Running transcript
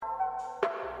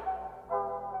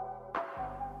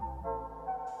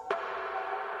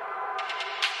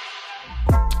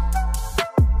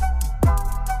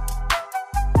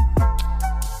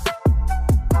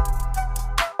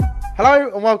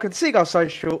Hello and welcome to Seagull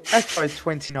Social, episode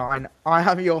 29. I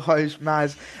am your host,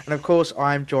 Maz, and of course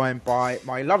I am joined by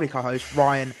my lovely co-hosts,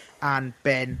 Ryan and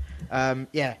Ben. Not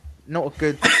a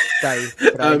good day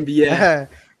today.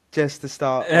 Just to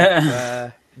start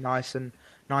off, nice and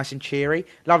cheery.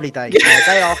 Lovely day. Day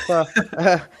after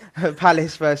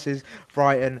Palace versus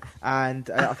Brighton, and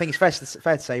I think it's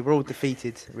fair to say we're all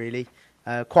defeated, really,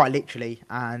 quite literally.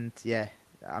 And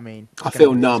I mean, I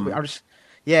feel numb.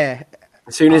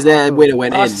 As soon as their winner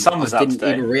went in, I didn't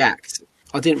even react.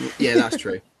 Yeah, that's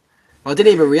true. I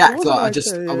didn't even react. I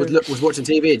was watching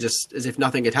TV just as if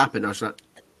nothing had happened. I was like,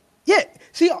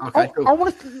 see, okay, cool. I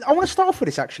want to start off with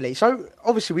this actually. So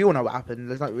obviously we all know what happened.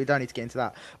 We don't need to get into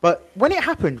that. But when it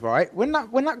happened, right, when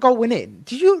that goal went in,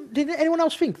 did anyone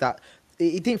else think that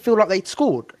it didn't feel like they'd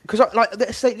scored? Because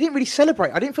they didn't really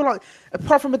celebrate. I didn't feel like,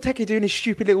 apart from Benteke doing his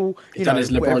stupid little, done his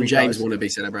LeBron James wannabe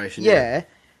celebration. Yeah.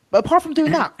 But apart from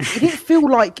doing that, it didn't feel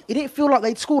like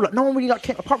they'd scored. Like no one really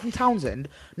apart from Townsend,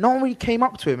 no one really came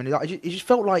up to him, and it just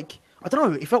felt like, I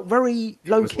don't know. It felt very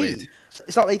low key. Weird.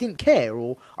 It's like they didn't care,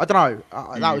 or I don't know.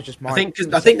 That was just my. I don't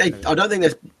think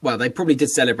there's. Well, they probably did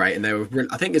celebrate, and they were.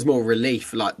 I think there's more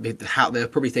relief, like how they're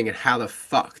probably thinking, how the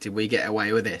fuck did we get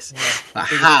away with this? Yeah. Like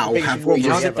how have we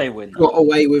just got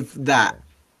away with that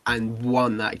and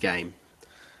won that game?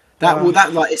 That will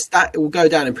go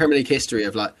down in Premier League history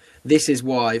of like. This is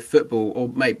why football, or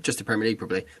maybe just the Premier League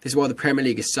probably, this is why the Premier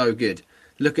League is so good.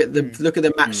 Look at the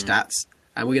match stats,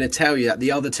 and we're going to tell you that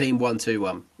the other team won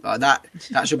 2-1. That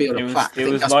should be on a plaque. I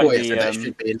think that's why that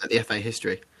should be in the FA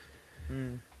history.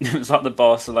 It was like the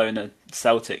Barcelona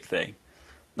Celtic thing.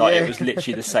 It was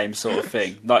literally the same sort of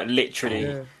thing. Like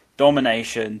literally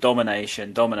domination.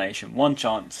 One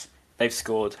chance, they've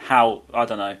scored. How? I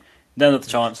don't know. Another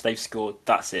chance, they've scored.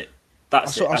 That's it. I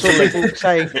saw people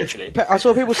saying it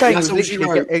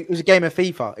was a game of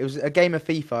FIFA. It was a game of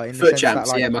FIFA in the Foot sense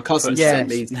champs. that, My cousin sent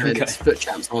me foot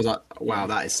champs. I was like, wow,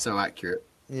 that is so accurate.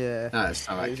 Yeah, that is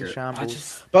so accurate.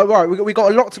 But right, we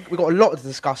got a lot to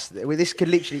discuss. This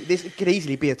could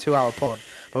easily be a 2-hour pod,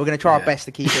 but we're going to try our best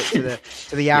to keep it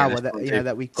to the hour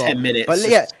that we've got. 10 minutes. But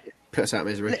put us out of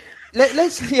misery.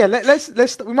 Let's we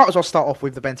might as well start off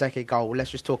with the Benteke goal.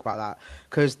 Let's just talk about that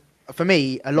because for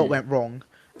me a lot went wrong.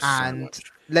 And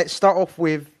let's start off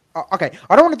with okay.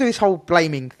 I don't want to do this whole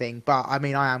blaming thing, but I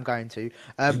mean I am going to.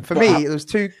 For me, there was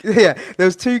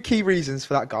two key reasons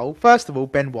for that goal. First of all,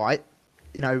 Ben White.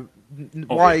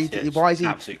 Why is he?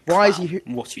 What are you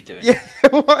doing? Yeah,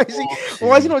 why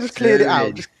is he not just cleared it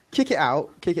out? Just kick it out.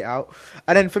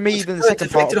 And then for me, then the second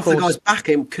part, of course, the guy's back.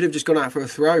 Him could have just gone out for a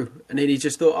throw, and then he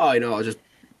just thought, I'll just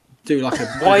do like a.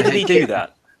 Why did he do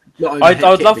that? I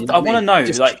want to know,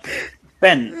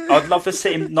 Ben, I'd love to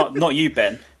sit him, not you,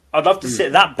 Ben. I'd love to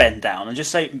sit that Ben down and just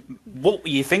say, what were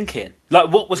you thinking? Like,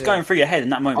 what was going through your head in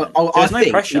that moment? There's no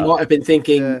pressure. You might have been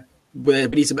thinking, we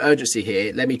need some urgency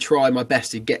here. Let me try my best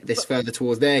to get this further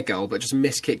towards their goal, but just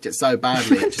miskicked it so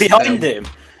badly. It just behind him.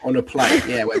 On a plate.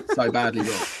 Yeah, it went so badly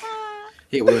wrong.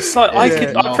 It was.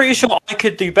 I'm pretty sure I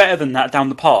could do better than that down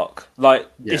the park.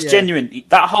 It's genuine.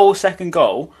 That whole second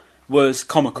goal was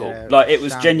comical. It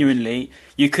was genuinely,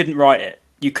 you couldn't write it.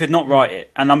 You could not write it,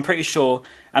 and I'm pretty sure.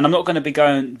 And I'm not going to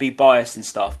be biased and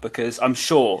stuff because I'm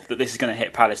sure that this is going to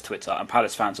hit Palace Twitter and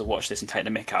Palace fans will watch this and take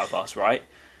the mick out of us, right?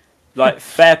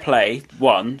 Fair play,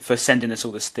 one, for sending us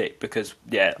all the stick because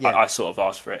I sort of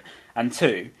asked for it, and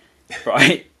two,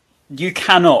 right, you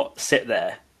cannot sit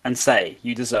there and say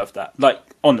you deserve that.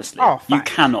 Honestly, you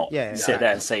cannot sit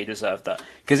there and say you deserve that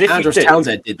because if Andros you do,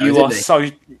 Townsend did, you are so.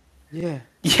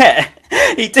 Yeah,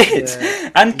 he did.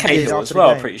 And Cahill as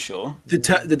well, I'm pretty sure.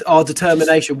 Our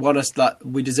determination won us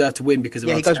we deserve to win because of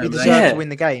our determination. We deserve to win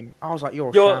the game. I was like,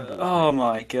 you're a shambles. Oh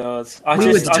my God.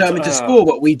 We were determined to score,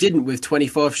 but we didn't with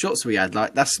 25 shots we had.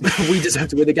 We deserve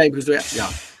to win the game because we had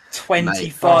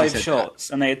 25 shots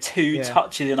and they had 2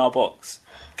 touches in our box.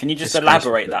 Can you just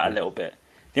elaborate that a little bit?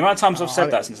 The amount of times I've said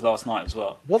that since last night as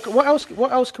well. What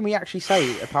else can we actually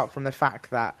say apart from the fact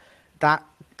that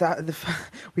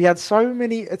we had so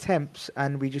many attempts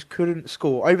and we just couldn't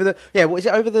score over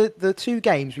the 2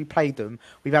 games we played them.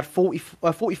 We've had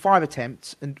 45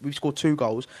 attempts and we've scored 2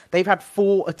 goals. They've had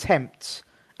 4 attempts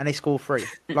and they score 3.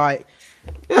 What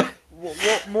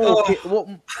more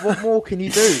can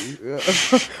you do?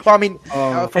 Well, I mean,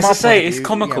 it's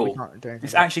comical.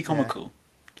 It's actually comical.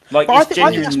 But I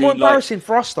think that's more embarrassing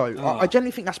for us, though. I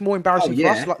genuinely think that's more embarrassing for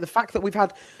us. The fact that we've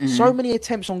had so many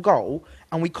attempts on goal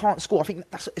and we can't score. I think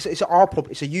it's our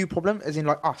problem. It's a you problem, as in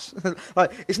us.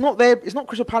 It's not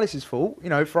Crystal Palace's fault.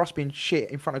 For us being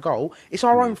shit in front of goal. It's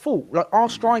our own fault. Our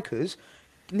strikers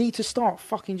need to start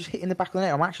fucking just hitting the back of the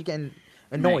net. I'm actually getting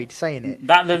annoyed saying it.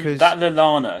 That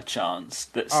Lallana chance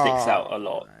that sticks out a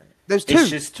lot. There's two. It's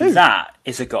just that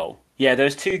is a goal. Yeah,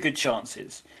 there's two good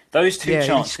chances. Those two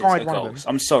chances are goals.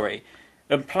 I'm sorry.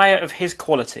 A player of his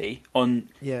quality on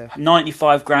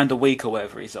 95 grand a week or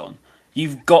whatever he's on,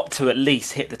 you've got to at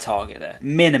least hit the target there.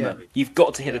 Minimum. Yeah. You've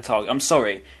got to hit the target. I'm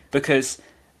sorry, because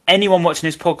anyone watching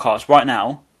this podcast right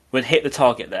now would hit the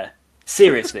target there.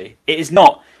 Seriously. It is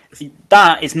not.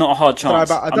 That is not a hard chance.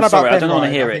 I'm sorry, I don't want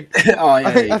to hear it.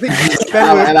 I think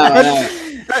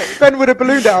Ben would have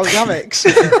ballooned out of Amex.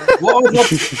 What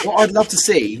I'd love to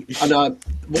see, is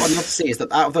that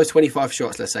out of those 25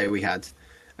 shots, let's say we had,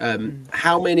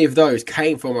 how many of those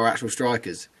came from our actual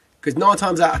strikers? Because 9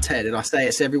 times out of 10, and I say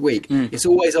it every week, it's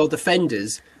always our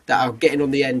defenders that are getting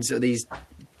on the ends of these,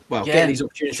 getting these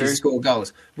opportunities to score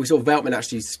goals. We saw Veltman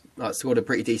actually scored a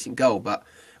pretty decent goal, but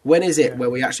when is it where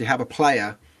we actually have a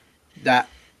player that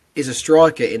is a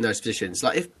striker in those positions?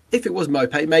 Like if it was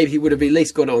Maupay, maybe he would have at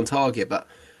least got it on target, but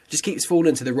just keeps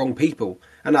falling to the wrong people.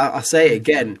 And I say it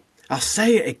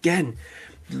again.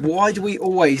 Why do we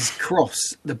always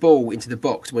cross the ball into the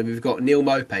box when we've got Neal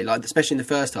Maupay, like especially in the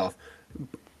first half?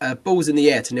 Balls in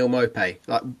the air to Neal Maupay.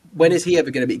 Like, when is he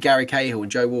ever going to beat Gary Cahill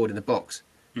and Joe Ward in the box?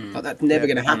 Like, that's never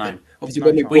going to happen. Obviously,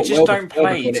 when we just don't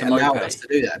play to allow us to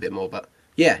do that a bit more. But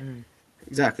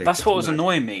exactly. That's what was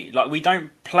annoying me. Like, we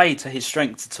don't play to his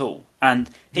strengths at all, and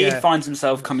he finds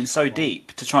himself coming so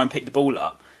deep to try and pick the ball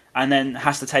up, and then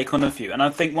has to take on a few. And I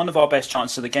think one of our best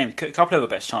chances of the game, a couple of our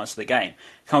best chances of the game,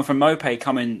 come from Maupay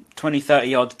coming 20, 30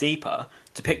 yards deeper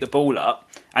to pick the ball up,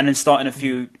 and then starting a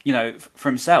few, for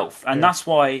himself. And that's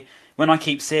why when I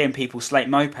keep seeing people slate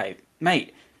Maupay,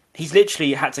 mate, he's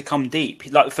literally had to come deep.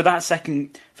 Like for the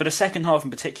second half in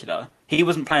particular, he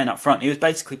wasn't playing up front. He was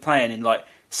basically playing in like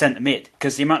centre mid,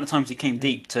 because the amount of times he came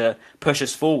deep to push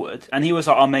us forward, and he was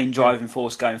like our main driving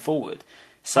force going forward.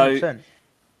 So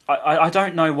I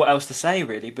don't know what else to say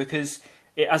really, because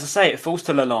as I say, it falls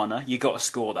to Lallana. You got to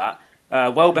score that.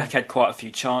 Welbeck had quite a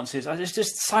few chances. There's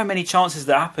just so many chances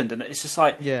that happened, and it's just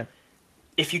like,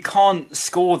 if you can't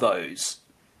score those,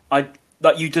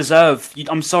 you deserve.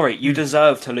 I'm sorry, you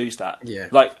deserve to lose that. Yeah.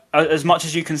 Like as much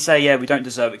as you can say, we don't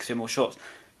deserve it because we have more shots,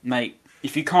 mate.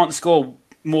 If you can't score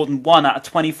more than 1 out of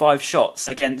 25 shots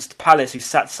against Palace, who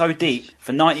sat so deep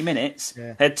for 90 minutes,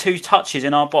 they had 2 touches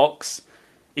in our box.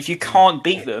 If you can't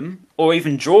beat them or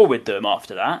even draw with them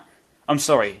after that, I'm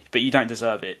sorry, but you don't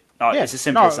deserve it. It's as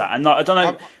simple as that. And I don't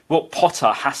know what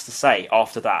Potter has to say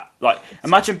after that. Like,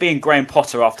 imagine being Graham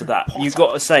Potter after that. You've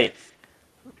got to say,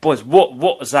 boys, what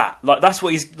was that? Like, that's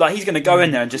what he's like. He's going to go in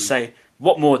there and just say,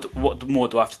 what more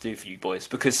do I have to do for you boys?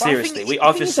 Because seriously,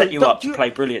 I've just set you up to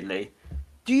play brilliantly.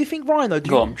 Do you think, Ryan, though,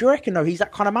 do you reckon, though, he's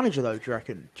that kind of manager, though, do you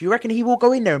reckon? Do you reckon he will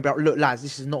go in there and be like, look, lads,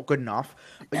 this is not good enough,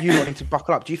 but you need to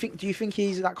buckle up? Do you think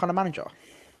he's that kind of manager?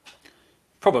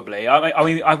 Probably. I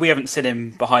mean, we haven't seen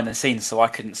him behind the scenes, so I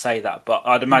couldn't say that. But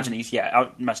I'd imagine he's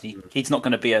not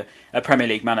going to be a Premier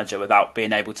League manager without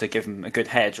being able to give him a good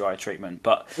hairdryer treatment.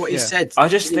 But what he said, I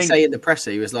just didn't say in the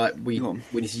presser, he was like, we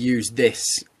need to use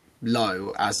this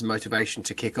low as motivation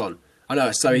to kick on. I know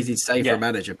it's so easy to say for a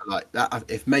manager, but like that,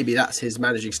 if maybe that's his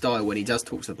managing style when he does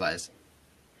talk to the players.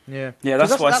 Yeah,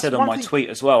 that's what I said on my tweet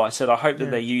as well. I said I hope that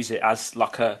they use it as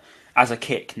like as a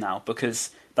kick now, because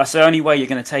that's the only way you're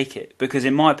going to take it. Because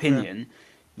in my opinion,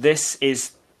 this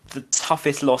is the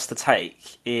toughest loss to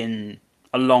take in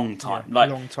a long time. A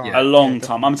long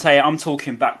time. I'm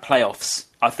talking back playoffs.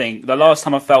 I think the last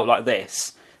time I felt like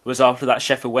this was after that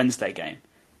Sheffield Wednesday game.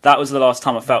 That was the last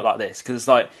time I felt like this, because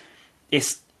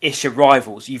it's your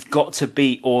rivals. You've got to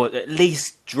beat or at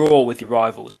least draw with your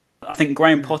rivals. I think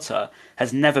Graham Potter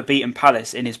has never beaten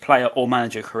Palace in his player or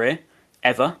manager career,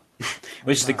 ever,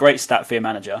 which is a great stat for your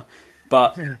manager.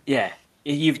 But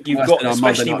you've got,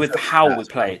 especially with how we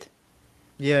played.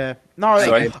 Yeah, no.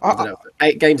 Sorry.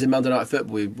 8 games in Monday Night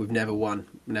Football, we've never won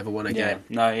a game.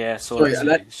 Sorry.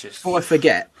 Before I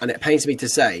forget, and it pains me to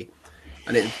say,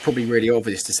 and it's probably really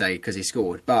obvious to say because he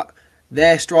scored, but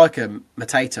their striker,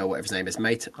 Mateta, whatever his name is,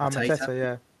 Mateta.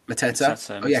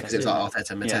 Mateta. Oh, yeah, because it was like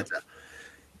Arteta, Mateta.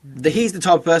 Yeah. He's the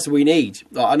type of person we need.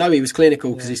 Like, I know he was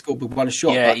clinical because he scored with 1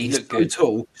 shot, but he's so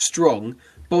tall, strong,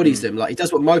 bodies them. Like, he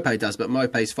does what Maupay does, but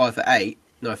Maupay's 5'8".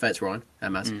 No offence, Ryan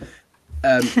and Matt.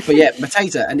 But yeah,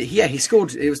 Mateta, and he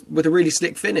scored. It was with a really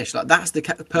slick finish. Like, that's the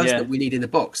person that we need in the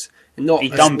box. He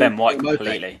done Ben White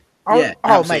completely. Mate,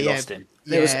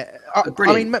 Yeah, I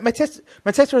mean,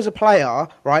 Mateta as a player,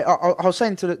 right? I was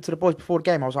saying to the boys before the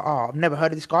game, I was like, I've never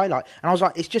heard of this guy. Like, and I was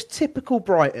like, it's just typical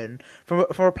Brighton from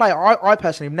a player I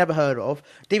personally have never heard of.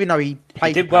 Didn't even know he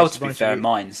played. He did well, to be fair,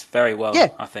 Mainz very well. Yeah,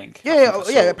 I think. Yeah.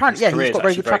 Apparently, he's got a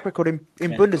very good track record in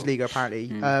Bundesliga. Apparently,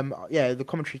 the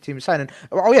commentary team was saying, and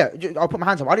I'll put my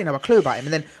hands up. I didn't have a clue about him,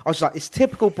 and then I was like, it's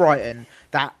typical Brighton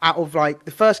that out of like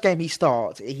the first game he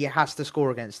starts, he has to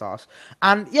score against us,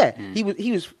 and he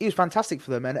was fantastic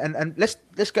for them. And let's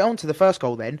get on to the first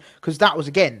goal then, because that was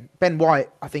again Ben White.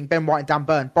 I think Ben White and Dan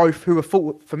Burn, both who were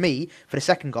fault for me for the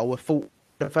second goal, were fault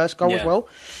for the first goal as well.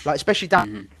 Like especially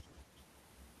Dan.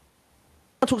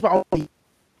 I talked about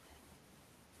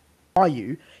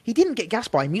Ayew. He didn't get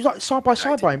gassed by him. He was like side by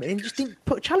side by him, and he just didn't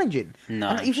put a challenge in. No,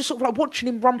 and he was just sort of like watching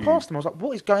him run past him. I was like,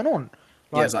 what is going on?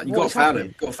 Like, it's like you got to foul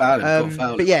him. Got to foul him.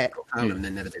 But yeah, got to foul him, and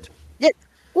then never did. Yeah,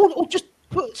 or just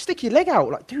stick your leg out,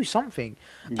 like do something.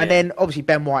 Yeah. And then obviously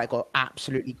Ben White got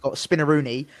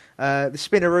Spinaroonie, the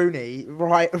Spinaroonie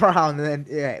right around, and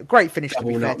then great finish to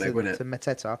be fair to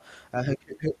Mateta,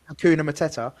 Hakuna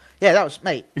Mateta. Yeah, that was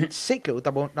sick little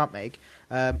double nutmeg.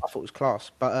 I thought it was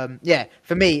class, but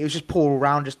for me it was just poor all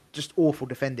round, just awful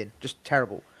defending, just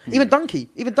terrible. Even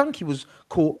Dunkey was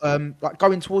caught like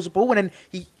going towards the ball, and then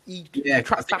he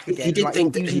tracked back again. He didn't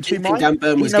think Dan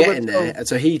Burn was getting there, and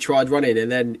so he tried running,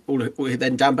 and then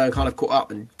then Dan Burn kind of caught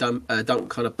up, and Dunk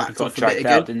kind of backed off a bit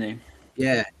again. Out, didn't he?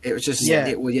 Yeah, it was just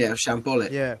it was shambolic.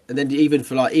 Yeah, and then even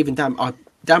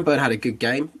Dan Burn had a good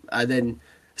game, and then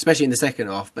especially in the second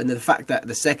half. But then the fact that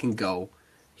the second goal,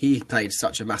 he played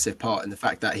such a massive part in the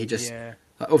fact that he just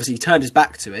obviously he turned his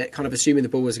back to it, kind of assuming the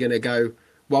ball was going to go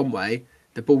one way.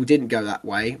 The ball didn't go that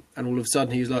way, and all of a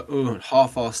sudden he was like,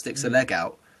 half-assed sticks a leg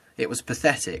out. It was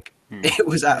pathetic. It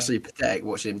was absolutely pathetic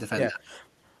watching him defend that.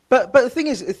 But the thing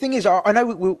is, I know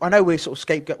we're sort of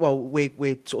scapegoat. Well,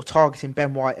 we're sort of targeting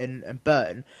Ben White and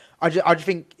Burton. I just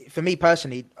think, for me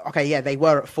personally, they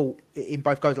were at fault in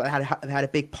both goals. Like they had a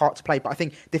big part to play. But I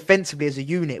think defensively as a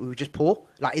unit, we were just poor.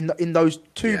 Like in those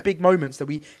two big moments that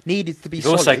we needed to be. You've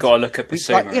solid. also got to look at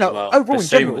Bissouma as well. Overall, in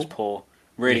general, was poor.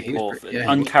 Really poor,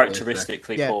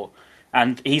 uncharacteristically poor,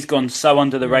 and he's gone so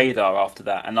under the radar after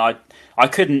that. And I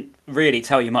couldn't really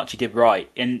tell you much he did right.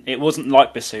 And it wasn't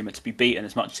like Bissouma to be beaten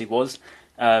as much as he was.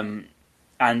 And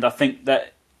I think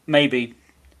that maybe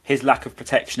his lack of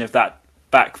protection of that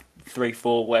back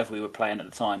 3-4, whatever we were playing at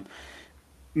the time,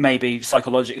 maybe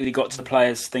psychologically got to the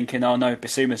players thinking, oh no,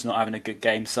 Bissouma's not having a good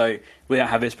game, so we don't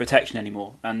have his protection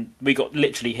anymore. And we got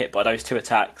literally hit by those two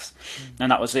attacks,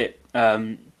 and that was it.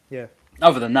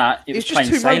 Other than that, it was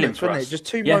plain sailing for us. Just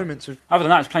two moments. Other than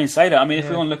that, it's plain sailing. I mean, if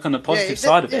we want to look on the positive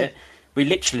side of it, we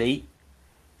literally,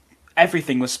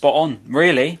 everything was spot on,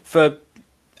 really. For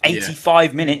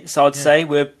 85 minutes, I'd say,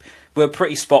 we're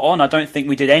pretty spot on. I don't think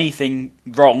we did anything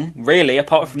wrong, really,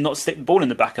 apart from not stick the ball in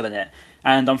the back of the net.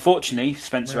 And unfortunately,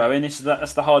 Spencer Owen,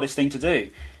 that's the hardest thing to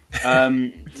do.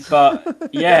 But,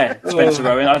 Spencer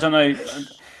Owen, I don't know.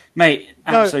 Mate,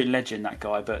 absolute legend, that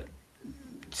guy, but...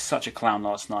 such a clown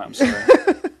last night. I'm sorry,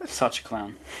 such a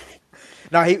clown.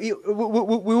 No, we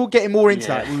will get him more into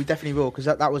that. We definitely will, because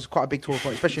that was quite a big talk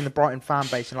point, especially in the Brighton fan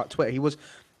base and like Twitter. He was,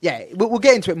 we'll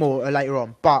get into it more later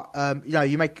on. But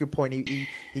you make a good point. He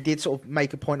did sort of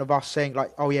make a point of us saying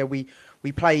like,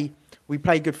 we play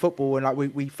good football and like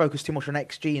we focus too much on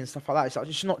XG and stuff like that. It's like,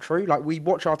 it's not true. Like we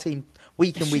watch our team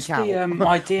week in, week out.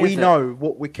 Idea we know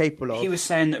what we're capable of. He was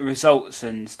saying that results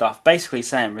and stuff, basically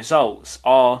saying results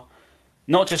are.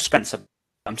 Not just Spencer,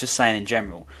 I'm just saying in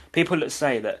general. People that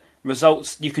say that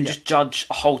results, you can just judge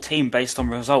a whole team based on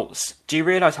results. Do you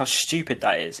realise how stupid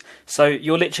that is? So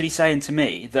you're literally saying to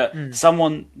me that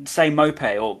someone, say Mope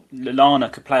or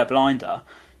Lallana, could play a blinder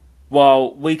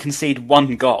while we concede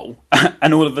one goal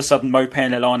and all of a sudden Mope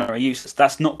and Lallana are useless.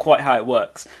 That's not quite how it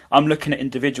works. I'm looking at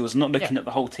individuals, I'm not looking at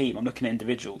the whole team. I'm looking at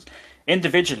individuals.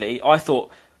 Individually, I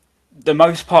thought... the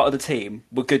most part of the team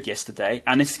were good yesterday,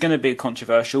 and this is going to be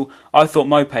controversial. I thought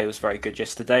Mope was very good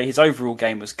yesterday. His overall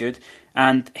game was good,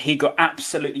 and he got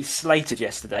absolutely slated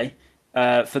yesterday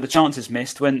for the chances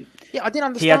missed. When I didn't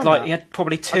understand. He had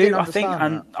probably two, I think,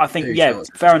 and I think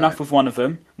fair enough with one of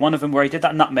them. One of them where he did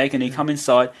that nutmeg and he come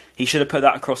inside. He should have put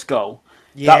that across goal.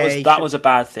 That was a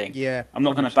bad thing. Yeah, I'm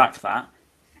not going to back that,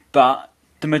 but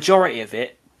the majority of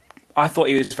it, I thought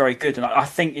he was very good, and I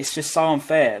think it's just so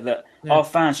unfair that. Our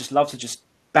fans just love to just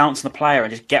bounce on the player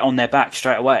and just get on their back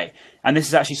straight away. And this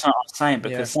is actually something I was saying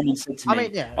because someone said to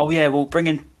me, well,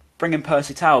 bring in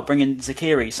Percy Tau, bring in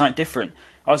Zakiri, something different.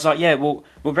 I was like,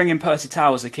 we'll bring in Percy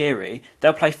Tau or Zakiri.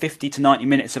 They'll play 50 to 90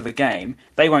 minutes of a game.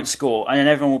 They won't score. And then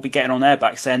everyone will be getting on their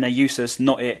back saying they're useless,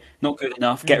 not good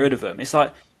enough, get rid of them. It's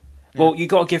like, Well, you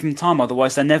got to give them time,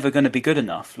 otherwise they're never going to be good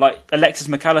enough. Like Alexis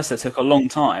McAllister took a long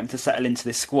time to settle into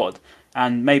this squad,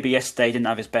 and maybe yesterday he didn't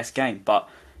have his best game, but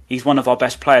he's one of our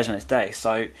best players on his day.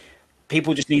 So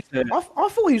people just need to. I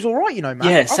thought he was all right, man.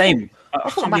 Yeah, same. I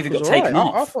can't believe he got taken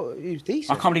off. I thought he was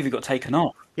decent. I can't believe he got taken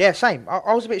off. Yeah, same.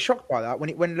 I was a bit shocked by that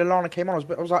when Lallana came on.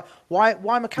 I was like, why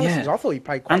McAllister? I thought he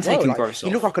played quite well. Taking Gross off.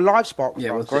 He looked like a live spark.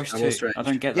 Yeah, well, Gross too. I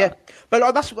don't get that. Yeah,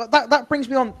 but that brings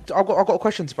me on. I've got a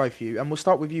question to both of you, and we'll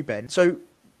start with you, Ben. So,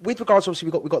 with regards, obviously,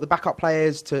 we've got the backup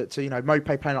players to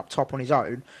Maupay playing up top on his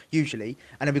own usually,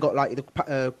 and then we've got like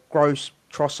the Gross,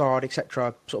 Trossard,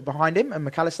 etc. sort of behind him, and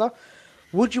McAllister.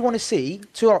 Would you want to see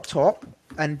two up top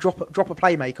and drop a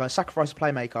playmaker, sacrifice a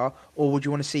playmaker, or would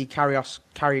you want to see carry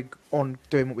on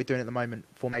doing what we're doing at the moment,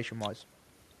 formation wise?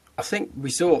 I think we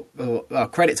saw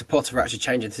credit to Potter for actually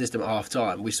changing the system at half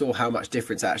time. We saw how much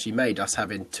difference it actually made us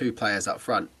having two players up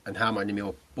front and how many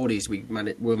more bodies we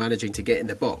were managing to get in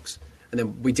the box. And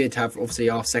then we did have, obviously,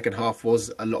 our second half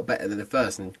was a lot better than the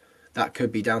first, and that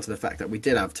could be down to the fact that we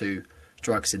did have two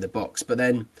strikers in the box. But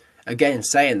then, again,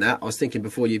 saying that, I was thinking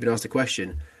before you even asked the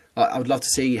question, I would love to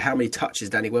see how many touches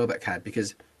Danny Welbeck had,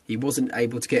 because he wasn't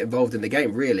able to get involved in the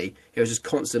game, really. It was just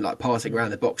constant passing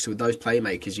around the box with those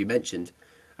playmakers you mentioned.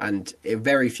 And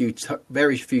very few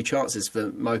chances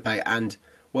for Maupay and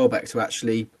Welbeck to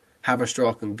actually have a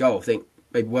strike and goal. I think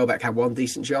maybe Welbeck had one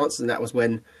decent chance, and that was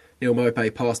when Neal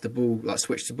Maupay passed the ball,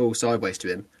 switched the ball sideways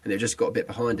to him, and it just got a bit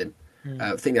behind him.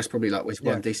 I think that's probably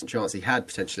one decent chance he had,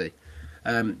 potentially.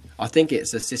 I think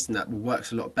it's a system that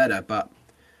works a lot better, but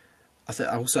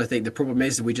I also think the problem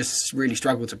is that we just really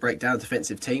struggle to break down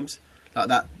defensive teams like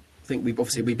that. I think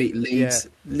we beat Leeds,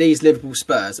 Liverpool,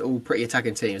 Spurs, all pretty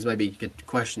attacking teams. Maybe you could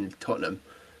question Tottenham,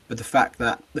 but the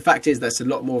fact is that's a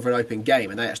lot more of an open game,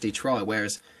 and they actually try.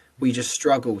 Whereas we just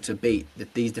struggle to beat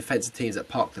these defensive teams that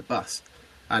park the bus,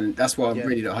 and that's why I'm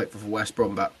really not hopeful for West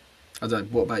Brom. But I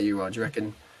don't know. What about you, Ryan? Do you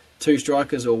reckon two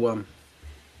strikers or one?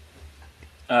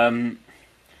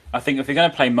 I think if you're going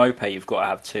to play Maupay, you've got to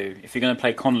have two. If you're going to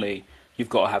play Connolly, you've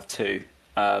got to have two.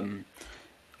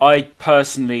 I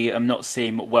personally am not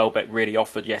seeing what Welbeck really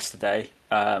offered yesterday.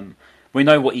 We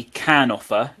know what he can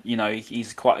offer.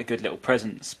 He's quite a good little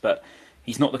presence, but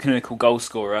he's not the clinical goal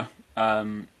scorer.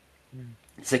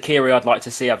 Zakiri, I'd like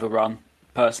to see have a run,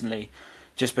 personally,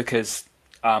 just because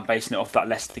basing it off that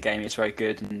Leicester game, it's very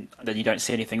good, and then you don't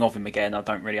see anything of him again. I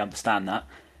don't really understand that.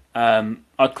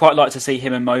 I'd quite like to see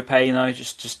him and Maupay,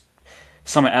 just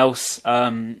something else.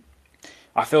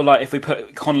 I feel like if we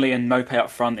put Connolly and Maupay up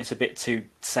front, it's a bit too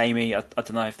samey. I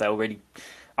don't know if they'll really.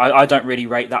 I don't really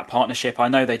rate that partnership. I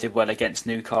know they did well against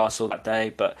Newcastle that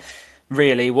day, but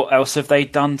really, what else have they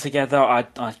done together? I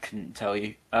couldn't tell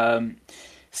you.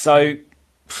 So,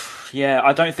 yeah,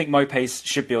 I don't think Maupay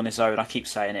should be on his own. I keep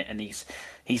saying it, and he's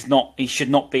not. He should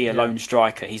not be a lone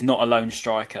striker. He's not a lone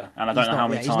striker, and I don't know how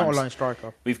many times he's not a lone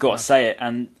striker. We've got to say it.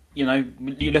 And you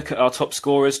look at our top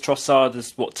scorers. Trossard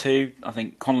has 2. I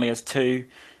think Connolly has 2.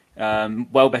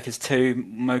 Welbeck has 2.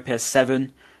 Maupay has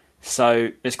 7. So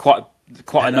there's quite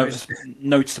a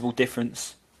noticeable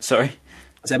difference. Sorry.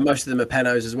 So most of them are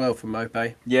penalties as well from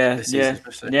Maupay.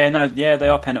 They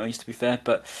are penalties, to be fair,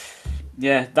 but.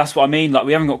 Yeah, that's what I mean. Like,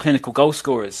 we haven't got clinical goal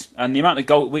scorers, and the amount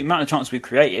of chances we've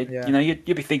created. Yeah. You'd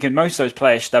be thinking most of those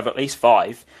players should have at least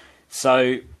 5.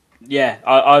 So, yeah,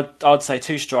 I'd say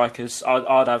 2 strikers.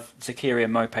 I'd have Zakiri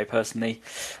and Maupay personally.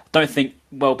 I don't think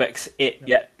Welbeck's it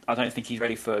yet. I don't think he's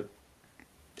ready for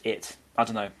it. I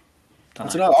don't know. I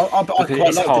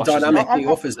quite like the dynamic he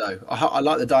offers, though. I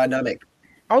like the dynamic.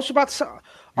 I was about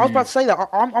to say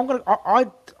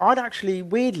that. I'd actually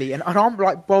weirdly, and I'm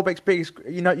like Welbeck's biggest. I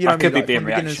could be from being the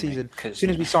beginning of the season. As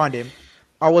soon as we signed him,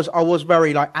 I was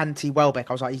very anti Welbeck.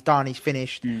 I was like, he's done, he's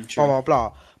finished, blah blah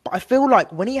blah. But I feel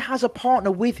like when he has a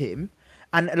partner with him,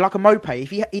 and like a Maupay, if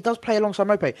he does play alongside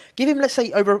Maupay, give him, let's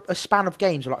say, over a span of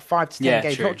games, or 5 to 10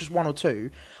 games, not just 1 or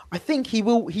 2. I think he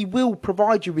will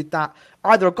provide you with that,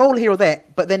 either a goal here or there,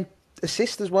 but then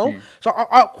assist as well. So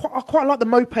I quite like the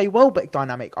Maupay Welbeck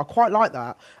dynamic. I quite like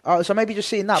that. So maybe just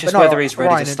seeing that. It's just whether he's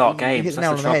ready to start games.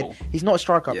 That's the trouble. He's not a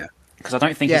striker. Yeah. Because I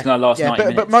don't think he's going to last 90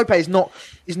 minutes. But Maupay is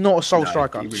not a sole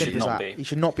striker. He should not be. He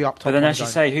should not be up top. But then, as you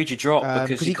say, who'd you drop?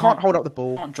 Because he can't hold up the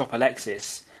ball. You can't drop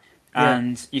Alexis,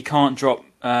 and you can't drop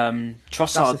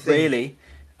Trossard really.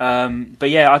 But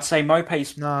yeah, I'd say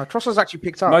Maupay's. No, Trossard's actually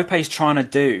picked up. Maupay's trying to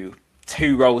do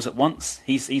 2 roles at once.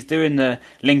 He's doing the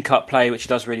link-up play, which he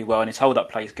does really well, and his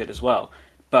hold-up play is good as well.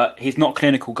 But he's not a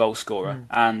clinical goal scorer,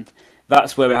 and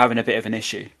that's where we're having a bit of an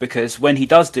issue. Because when he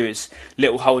does do his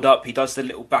little hold-up, he does the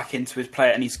little back into his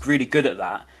player, and he's really good at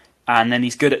that. And then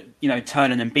he's good at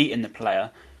turning and beating the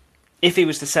player. If he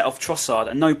was to set off Trossard,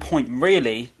 at no point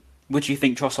really would you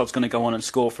think Trossard's going to go on and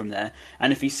score from there?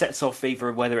 And if he sets off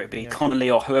either, whether it be Connolly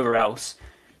or whoever else,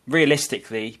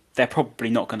 realistically, they're probably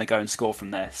not going to go and score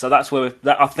from there. So that's where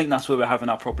I think that's where we're having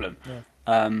our problem.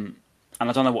 Yeah. And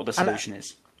I don't know what the solution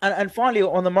is. And finally,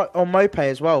 on Maupay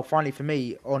as well. Finally, for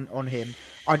me, on him,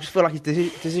 I just feel like his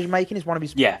decision making is one of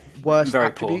his worst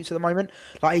attributes at the moment.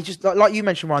 Like he just like you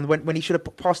mentioned, Ryan, when he should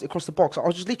have passed it across the box. I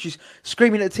was just literally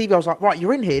screaming at the TV. I was like, right,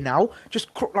 you're in here now.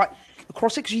 Just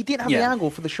cross it, because he didn't have the angle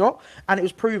for the shot, and it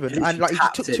was proven. And like he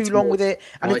just took too long with it.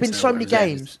 And there's been so many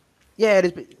games. Yeah,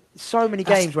 there's been so many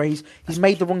games where he's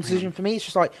made the wrong decision. For me, it's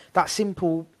just like that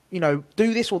simple. Do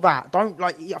this or that. Don't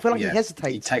I feel like he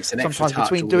hesitates. He takes an sometimes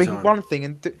between doing one thing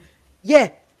and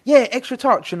extra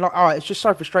touch, and it's just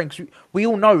so frustrating because we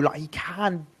all know he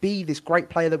can be this great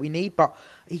player that we need, but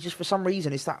he just for some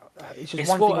reason it's just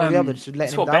one thing or the other. Just letting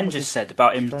it's him what down, Ben just said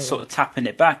about him sort of tapping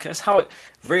it back. That's how it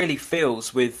really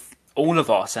feels with all of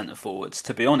our centre forwards.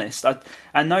 To be honest, at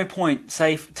no point,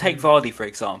 take Vardy for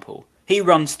example, he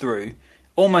runs through,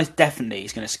 almost definitely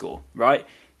he's going to score. Right,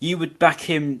 you would back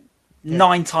him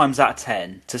 9 times out of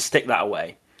 10 to stick that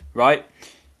away, right?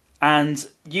 And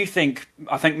I think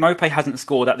Maupay hasn't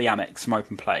scored at the Amex from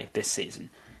open play this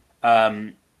season.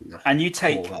 And you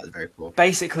take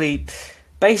basically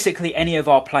any of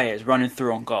our players running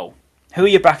through on goal. Who are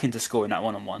you backing to score in that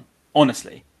one-on-one?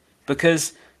 Honestly.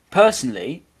 Because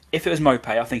personally, if it was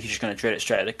Maupay, I think he's just going to drill it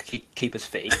straight at the keeper's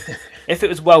feet. If it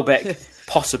was Welbeck,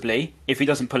 possibly, if he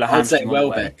doesn't pull a hamstring on the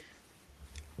way.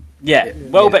 Yeah,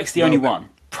 Welbeck's the only one.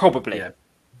 Probably. Yeah.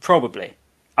 Probably.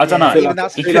 I don't know. I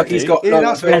feel like he's got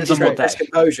best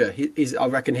composure. I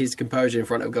reckon his composure in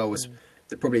front of goal was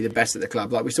probably the best at the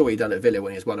club. Like we saw what he done at Villa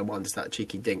when he was 1-on-1, just that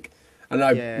cheeky dink. I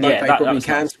know Maupay probably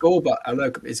can score, but I know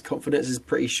his confidence is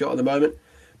pretty shot at the moment.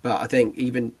 But I think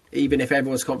even if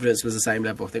everyone's confidence was the same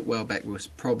level, I think Welbeck was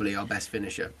probably our best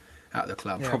finisher at the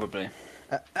club. Yeah. Probably.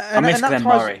 I miss Glenn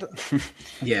Murray.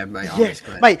 Yeah, mate. I miss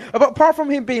Glenn. Mate, but apart from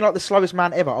him being the slowest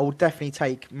man ever, I would definitely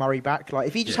take Murray back. Like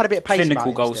if he just had a bit of pace,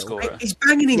 clinical goal scorer. He's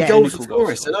banging in goals for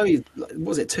Forest. I know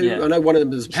was it 2? Yeah. I know one of them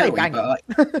was a penalty,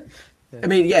 but I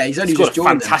mean, he's only just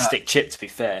joined. Fantastic chip, to be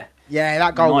fair. Yeah,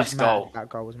 that goal was mad. That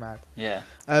goal was mad. Yeah.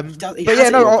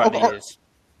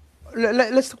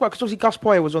 Let's talk about, because obviously Gus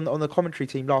Poyet was on the commentary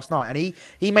team last night, and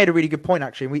he made a really good point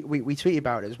actually. We tweeted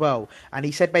about it as well, and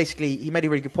he said basically he made a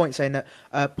really good point saying that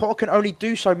Potter can only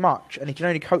do so much and he can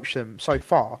only coach them so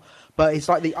far. But it's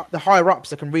like the higher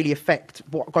ups that can really affect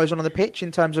what goes on the pitch in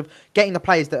terms of getting the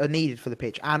players that are needed for the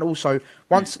pitch, and also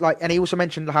and he also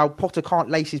mentioned how Potter can't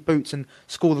lace his boots and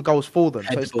score the goals for them,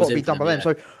 so it's got to be done by them.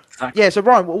 So. Exactly. Yeah, so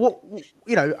Ryan, what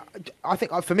I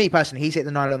think for me personally, he's hit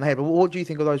the nail on the head. But what do you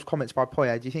think of those comments by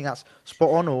Poyet? Do you think that's spot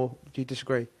on, or do you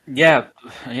disagree? Yeah,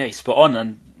 he's spot on,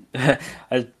 and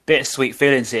a bit of sweet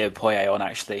feelings here, Poyet on.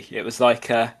 Actually, it was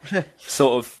like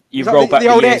sort of you roll back the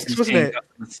old ex, wasn't it?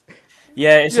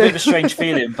 Yeah, it's a bit of a strange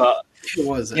feeling, but it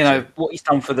was, what he's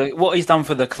done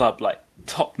for the club, like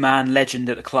top man, legend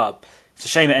at the club. It's a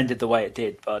shame it ended the way it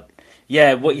did, but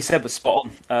yeah, what you said was spot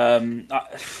on.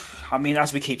 I mean,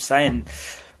 as we keep saying,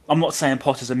 I'm not saying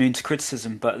Potter's immune to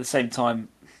criticism, but at the same time,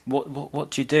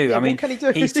 what do you do? Yeah, I mean, what can he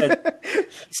do? he said,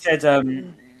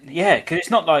 because it's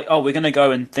not like, we're going to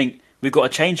go and think we've got to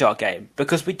change our game,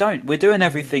 because we don't. We're doing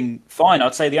everything fine.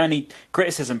 I'd say the only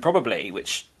criticism probably,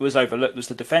 which was overlooked, was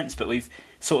the defence, but we've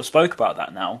sort of spoke about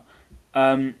that now.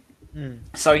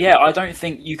 So yeah, I don't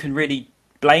think you can really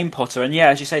blame Potter. And yeah,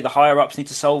 as you say, the higher ups need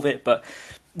to solve it, but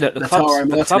the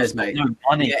club's mate. No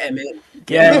money. Get him in.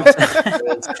 Yeah, that's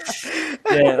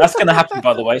going to happen.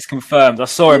 By the way, it's confirmed. I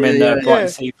saw him in Brighton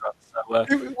Seafront, so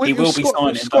he will be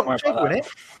signing. Don't worry about that.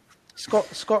 Scott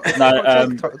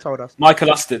told us. Michael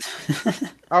Lusted.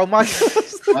 Oh, Michael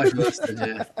Lusted,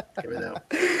 yeah. Give it out.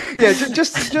 Yeah,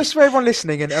 just for everyone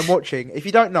listening and watching, if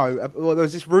you don't know, there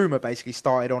was this rumour basically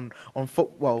started on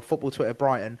football Twitter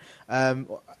Brighton,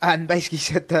 and basically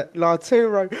said that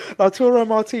Lautaro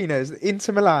Martinez,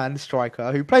 Inter Milan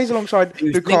striker, who plays alongside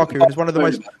Lukaku and is one of the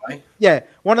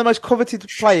most coveted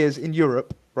players in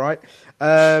Europe, right?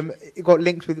 It got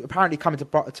linked with apparently coming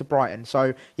to Brighton.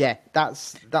 So yeah,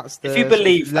 that's the if you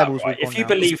believe levels that, right? If you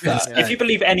believe that, if you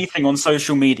believe anything on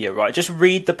social media, right, just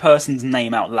read the person's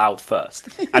name out loud first,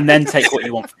 and then take what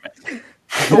you want from it.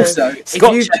 Also,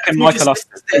 Scott Check and Michael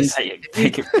Lusted, then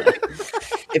take it from it.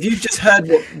 If you've just heard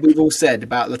what we've all said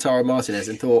about Lautaro Martinez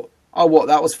and thought, oh,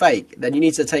 that was fake, then you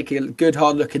need to take a good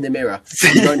hard look in the mirror.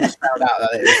 You don't just found out that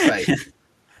it was fake.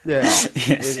 Yeah,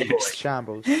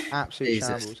 shambles, absolute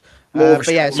shambles. But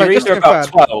yeah, so you're either about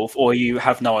 12 or you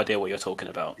have no idea what you're talking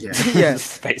about. Yeah,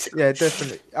 basically. Yeah,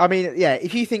 definitely. I mean, yeah,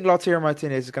 if you think Lautaro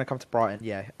Martinez is going to come to Brighton,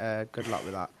 good luck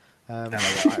with that. I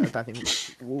don't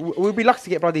think we'll be lucky to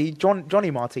get bloody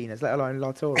Johnny Martinez, let alone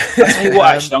Latorre. I'll tell you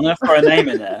what, actually, I'm going to throw a name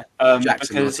in there because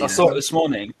Martinez. I saw it this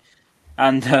morning,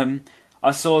 and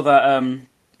I saw that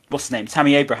what's his name,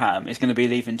 Tammy Abraham, is going to be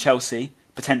leaving Chelsea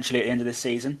potentially at the end of this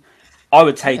season. I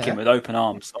would take him with open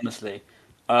arms, honestly.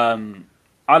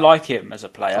 I like him as a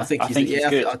player. I think he's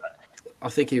good. I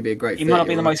think he'd be a great. He might not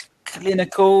be the most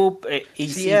clinical, but he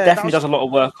definitely does a lot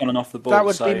of work on and off the ball. That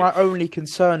would be my only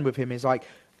concern with him. Is like,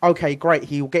 okay, great,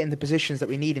 he will get in the positions that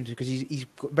we need him to because he's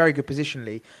very good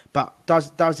positionally. But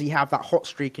does he have that hot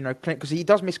streak? You know, because he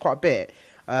does miss quite a bit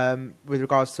with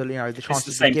regards to the chances he's given. It's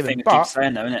the same thing I keep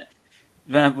saying, though, isn't it?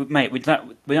 Mate, we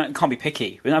can't be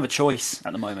picky. We don't have a choice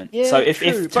at the moment. Yeah, so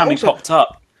if Tammy popped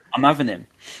up, I'm having him.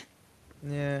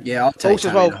 Yeah, I'll take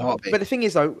Tammy in a heartbeat. But the thing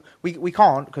is, though, we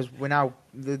can't because we're now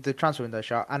the transfer window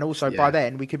shut, and also by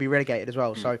then we could be relegated as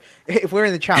well. So if we're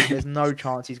in the champ, there's no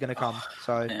chance he's going to come.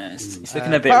 So it's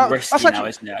looking a bit risky now,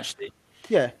 isn't it? Actually.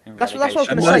 Yeah, that's what I was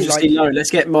going to say. Let's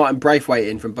get Martin Braithwaite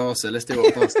in from Barca. Let's do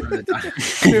what Barcelona done.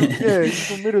 He's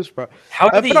from Middlesbrough. How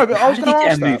did he get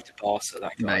moved to Barca?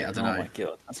 That guy? Mate, I don't know. My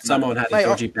God. Someone had a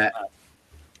dodgy bet.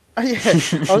 I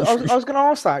was going to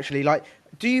ask that actually. Like,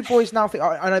 do you boys now think?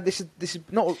 I know this is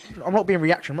not. I'm not being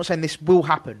reaction. I'm not saying this will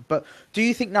happen, but do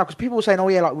you think now? Because people were saying, "Oh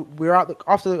yeah, like we're out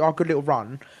after our good little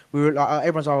run. We were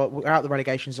like we're out the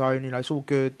relegation zone. It's all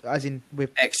good. As in we're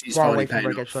far away from the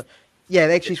relegation zone. Yeah,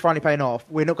 the XG's finally paying off.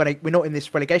 We're not in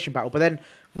this relegation battle. But then,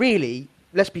 really,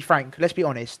 let's be frank. Let's be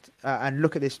honest, and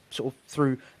look at this sort of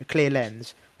through a clear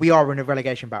lens. We are in a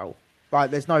relegation battle. Like,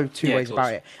 there's no two ways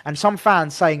about it. And some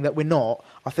fans saying that we're not,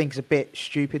 I think is a bit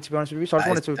stupid, to be honest with you. So I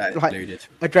just wanted to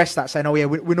address that, saying, "Oh yeah,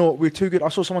 we're too good." I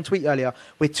saw someone tweet earlier,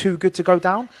 "We're too good to go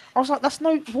down." I was like, "That's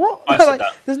no what? I said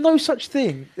that. There's no such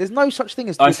thing. There's no such thing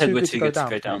as I said we're too good to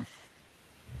go down."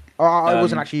 I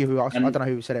wasn't actually you who I don't know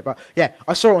who said it, but yeah,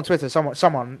 I saw it on Twitter.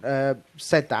 Someone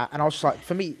said that, and I was just like,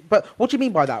 for me, but what do you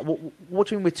mean by that? What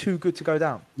do you mean we're too good to go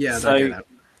down? Yeah, so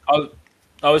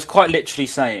I was quite literally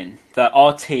saying that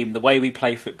our team, the way we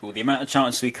play football, the amount of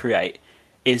chances we create,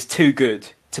 is too good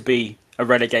to be a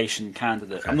relegation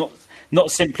candidate. Okay. I'm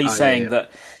not simply saying that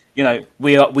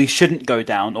we shouldn't go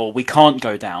down or we can't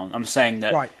go down. I'm saying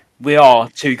that we are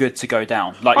too good to go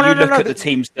down. Like look at the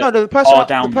teams that are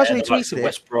down there, like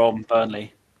West Brom,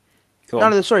 Burnley.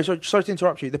 Sorry to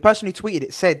interrupt you. The person who tweeted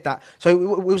it said that.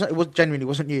 So it genuinely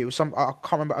wasn't you. It was some, I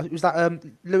can't remember. Was that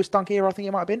Lewis Dunkier? I think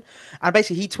it might have been. And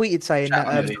basically, he tweeted saying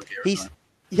that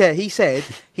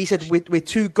he said we're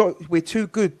too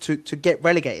good to get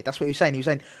relegated. That's what he was saying. He was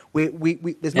saying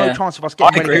there's no chance of us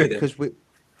getting relegated because we.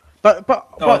 But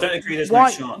I don't agree. There's no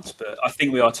chance, but I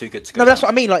think we are too good to go. No, that's what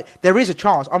I mean. Like, there is a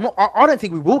chance. I don't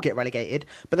think we will get relegated.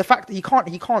 But the fact that he can't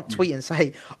tweet and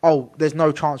say, "Oh, there's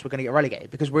no chance we're going to get relegated,"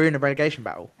 because we're in a relegation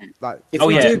battle. Like, if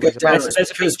we do go down,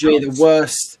 it's because we're the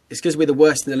worst. It's because we're the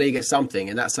worst in the league at something,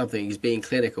 and that something is being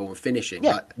clinical and finishing.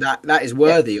 Yeah. Like, that is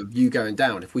worthy of you going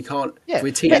down. If we can't, if we're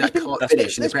a team that can't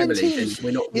finish in the Premier League, then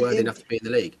we're not worthy enough to be in the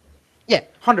league. Yeah,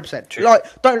 100%. Like,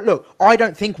 I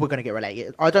don't think we're going to get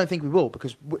relegated. I don't think we will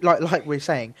because, like we're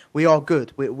saying, we are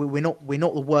good. We're not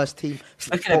the worst team. It's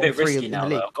looking a bit risky now,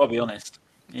 though. I've got to be honest.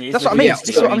 That's what I mean. On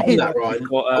that, Ryan.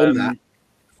 On that,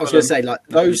 I was going to say, like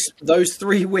those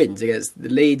 3 wins against the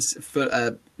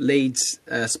Leeds,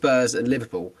 Spurs, and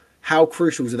Liverpool. How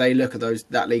crucial do they look at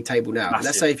that league table now?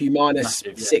 Let's say if you minus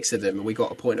 6 of them, and we got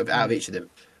a point out of each of them.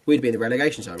 We'd be in the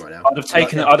relegation zone right now. I'd have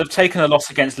taken a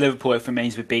loss against Liverpool if it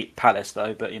means we beat Palace,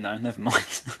 though. But never mind.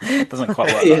 It doesn't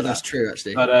quite work. Yeah, that's true,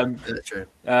 actually. But that's true.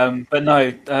 But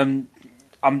no,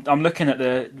 I'm looking at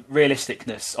the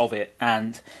realisticness of it,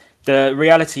 and the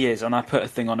reality is, and I put a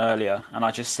thing on earlier, and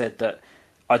I just said that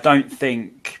I don't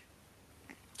think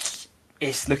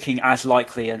it's looking as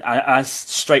likely and as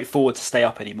straightforward to stay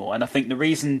up anymore. And I think the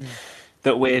reason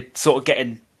that we're sort of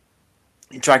getting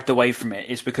dragged away from it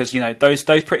is because those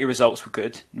pretty results were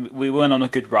good. We weren't on a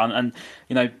good run, and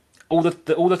all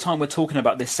the time we're talking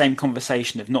about this same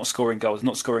conversation of not scoring goals.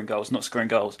 We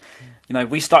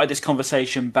started this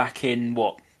conversation back in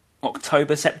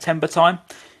October, September time.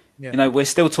 Yeah. We're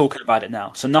still talking about it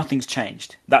now, so nothing's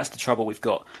changed. That's the trouble we've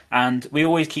got, and we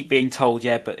always keep being told,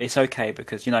 but it's okay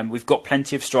because we've got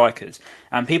plenty of strikers,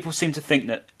 and people seem to think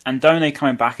that Andone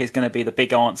coming back is going to be the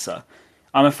big answer.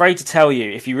 I'm afraid to tell you,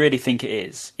 if you really think it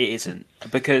is, it isn't.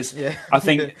 Because I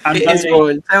think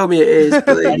Andone... Tell me it is,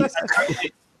 please.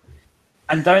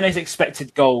 Andone's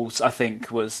expected goals, I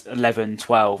think, was 11,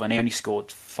 12, and he only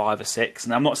scored 5 or 6.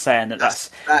 And I'm not saying that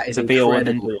is a be-all and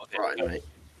end-all. Right, we'll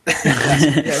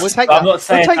take that. We'll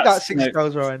take that 6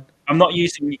 goals, Ryan. I'm not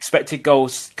using expected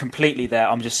goals completely there.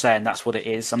 I'm just saying that's what it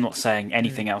is. I'm not saying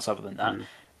anything else other than that.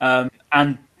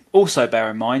 And also bear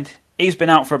in mind, he's been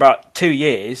out for about 2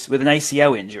 years with an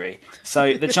ACL injury.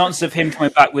 So the chances of him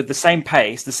coming back with the same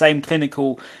pace, the same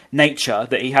clinical nature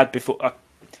that he had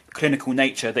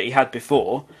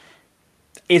before,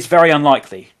 is very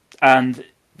unlikely. And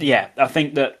yeah, I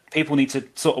think that people need to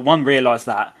sort of, one, realise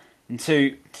that, and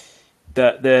two,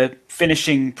 that the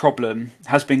finishing problem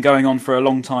has been going on for a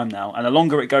long time now. And the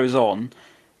longer it goes on,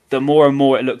 the more and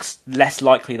more it looks less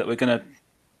likely that we're going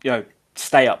to,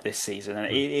 stay up this season. And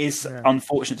it is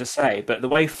unfortunate to say, but the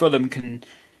way Fulham can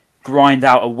grind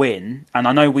out a win, and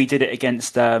I know we did it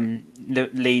against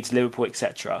Leeds, Liverpool,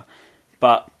 etc.,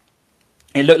 but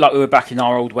it looked like we were back in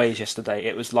our old ways yesterday.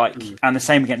 It was like, and the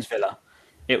same against Villa.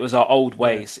 It was our old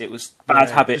ways. It was bad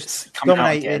habits coming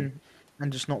out again,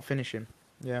 and just not finishing.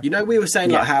 Yeah, we were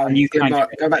saying like how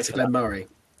go back to Glenn Murray.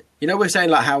 We're saying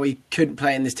like how he couldn't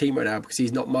play in this team right now because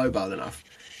he's not mobile enough.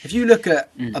 If you look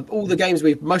at all the games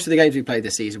most of the games we played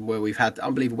this season where we've had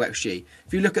unbelievable XG,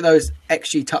 if you look at those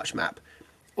XG touch map,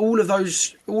 all of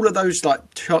those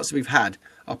like chances we've had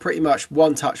are pretty much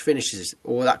one touch finishes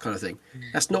or that kind of thing.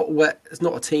 It's not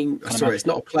a team. Sorry, it's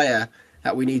not a player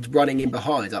that we need running in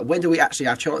behind. Like, when do we actually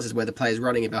have chances where the player's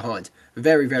running in behind?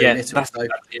 Very, very little. So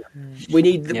we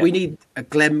need a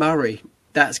Glenn Murray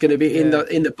that's going to be in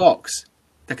the box,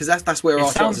 because that's where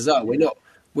our chances are. We're not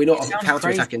a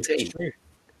counter-attacking team.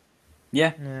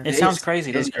 Yeah, it sounds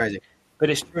crazy, doesn't it? Crazy. But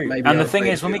it's true. And the thing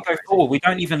is, when we go forward, we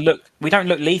don't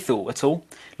look lethal at all.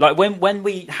 Like when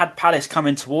we had Palace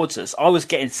coming towards us, I was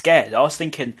getting scared. I was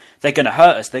thinking they're going to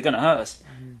hurt us,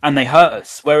 and they hurt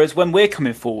us. Whereas when we're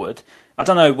coming forward, I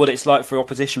don't know what it's like for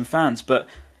opposition fans, but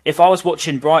if I was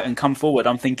watching Brighton come forward,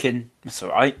 I'm thinking it's all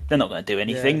right. They're not going to do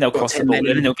anything. They'll cross the ball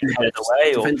in, and they'll get headed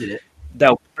away, or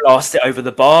they'll blast it over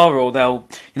the bar, or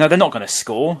they're not going to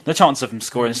score. The chance of them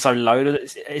scoring is so low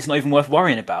that it's not even worth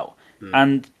worrying about.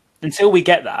 And until we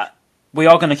get that, we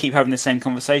are going to keep having the same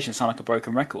conversation, sound like a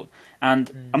broken record.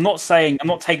 And I'm not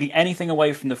taking anything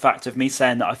away from the fact of me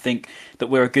saying that I think that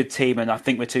we're a good team and I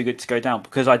think we're too good to go down,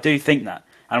 because I do think that.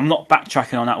 And I'm not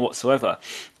backtracking on that whatsoever.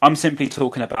 I'm simply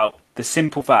talking about the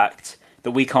simple fact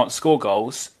that we can't score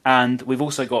goals, and we've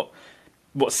also got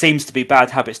what seems to be bad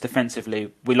habits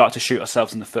defensively. We like to shoot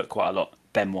ourselves in the foot quite a lot.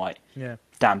 Ben White,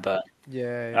 Dan Burn.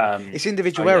 It's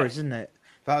individual errors, isn't it?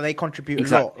 Like, they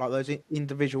contribute a lot, like those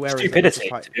individual errors. Stupidity,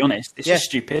 to be honest. It's just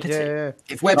stupidity. Yeah.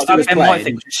 If Webster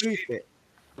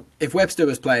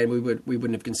was playing, we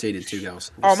wouldn't have conceded 2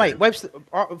 goals. Oh, mate,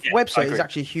 Webster is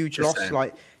actually a huge loss.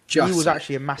 Like, he was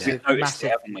actually a massive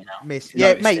miss.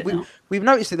 Yeah, mate, we've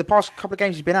noticed it the past couple of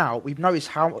games he's been out. We've noticed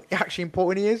how actually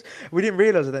important he is. We didn't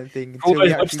realise, I don't think. All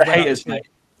those Webster haters, mate.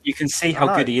 You can see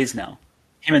how good he is now.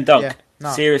 Him and Doug.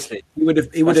 Seriously, he would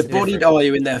have bodied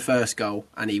Ayew in their first goal,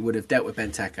 and he would have dealt with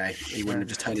Benteke. He wouldn't have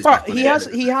just turned his back on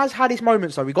it. He has had his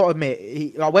moments, though. We got to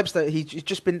admit, Webster. He's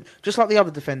just been just like the other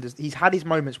defenders. He's had his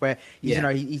moments where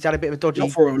he's had a bit of a dodgy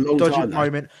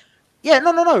moment. Yeah,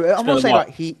 no. I'm not saying like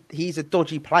he's a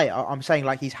dodgy player. I'm saying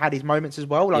like he's had his moments as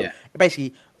well. Like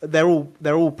basically, they're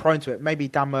all prone to it. Maybe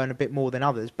Dan Murn a bit more than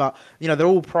others, but they're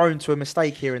all prone to a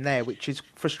mistake here and there, which is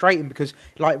frustrating because,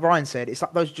 like Ryan said, it's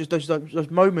like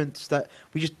those moments that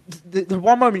we just the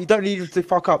one moment you don't need them to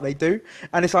fuck up, they do,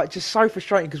 and it's like just so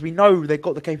frustrating because we know they've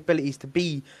got the capabilities to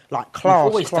be like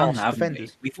class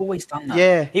defenders. We've always done that.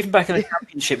 Yeah, even back in the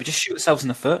Championship, we just shoot ourselves in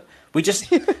the foot. We just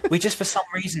for some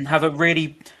reason have a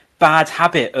really bad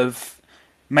habit of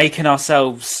making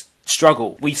ourselves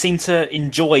struggle. We seem to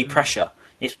enjoy pressure.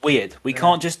 It's weird. We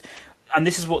can't just... And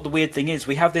this is what the weird thing is.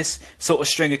 We have this sort of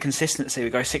string of consistency. We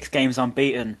go 6 games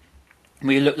unbeaten.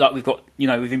 We look like we've got...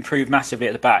 we've improved massively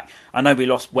at the back. I know we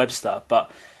lost Webster, but,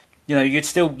 you'd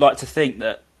still like to think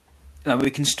that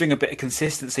we can string a bit of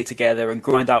consistency together and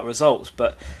grind out results.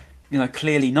 But,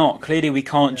 clearly not. Clearly we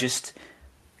can't just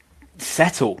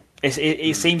settle.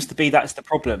 It seems to be that's the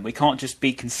problem. We can't just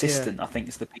be consistent, I think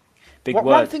is the big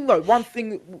word. One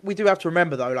thing we do have to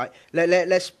remember, though, like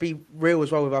let's be real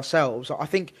as well with ourselves. I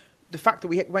think the fact that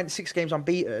we went 6 games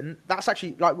unbeaten, that's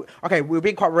actually like, okay, we were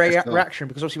being quite reaction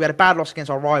because obviously we had a bad loss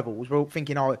against our rivals. We're all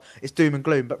thinking, it's doom and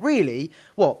gloom. But really,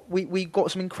 we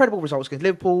got some incredible results against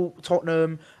Liverpool,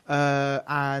 Tottenham,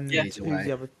 and who's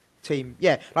the other team?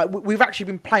 Yeah, like we've actually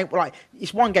been playing. Like,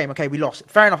 it's one game, okay, we lost.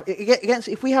 Fair enough.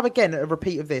 If we have again a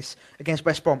repeat of this against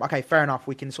West Brom, okay, fair enough.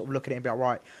 We can sort of look at it and be like,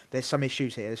 right, there's some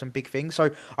issues here. There's some big things. So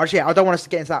I don't want us to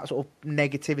get into that sort of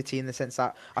negativity in the sense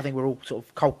that I think we're all sort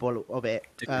of culpable of it.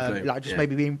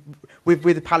 Maybe being with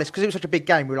the Palace, because it was such a big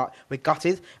game. We're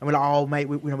gutted and we're like, oh mate,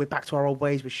 we're back to our old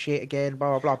ways. We're shit again.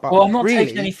 Blah blah blah. But I'm not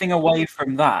taking anything away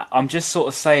from that. I'm just sort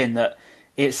of saying that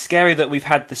it's scary that we've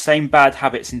had the same bad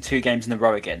habits in 2 games in a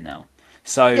row again now.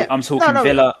 So I'm talking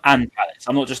Villa and Palace.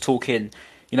 I'm not just talking,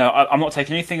 I'm not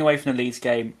taking anything away from the Leeds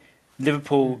game.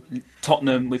 Liverpool,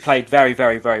 Tottenham, we played very,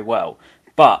 very, very well.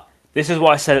 But this is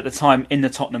what I said at the time in the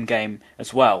Tottenham game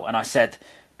as well. And I said,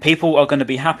 people are going to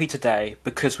be happy today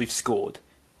because we've scored.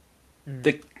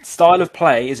 The style of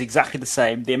play is exactly the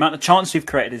same. The amount of chance we've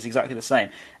created is exactly the same.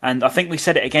 And I think we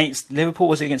said it against Liverpool,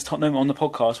 was it against Tottenham on the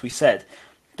podcast? We said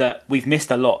that we've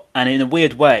missed a lot. And in a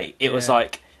weird way, it was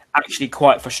like actually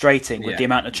quite frustrating with the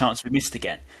amount of chance we missed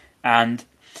again. And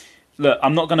look,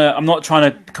 I'm not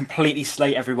trying to completely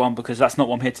slate everyone because that's not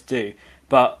what I'm here to do.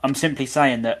 But I'm simply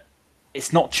saying that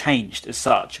it's not changed as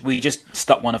such. We just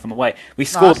stuck one of them away. We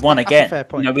scored one again.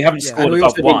 We haven't scored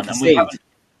above one, and we haven't.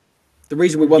 The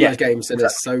reason we won those games, and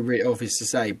it's so obvious to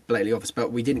say, blatantly obvious,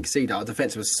 but we didn't concede. Our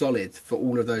defence was solid for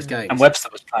all of those games. And Webster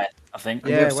was playing, I think.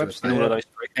 Webster was playing. All of those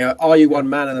three. Are you one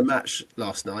man of the match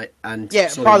last night? And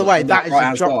by the way, that is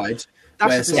right-hand side.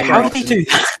 How did he do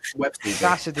that?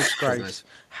 That's a disgrace.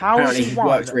 Apparently he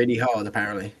worked really hard.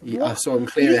 Apparently, I saw him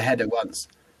clear a header once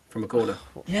from a corner.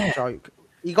 Joke.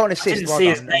 He got an assist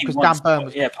because Dan Burn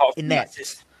was in net.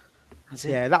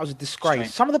 Yeah, that was a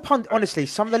disgrace. Some of the honestly,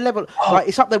 some of the level,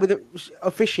 it's up there with the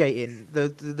officiating. The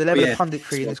level of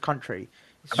punditry in this country.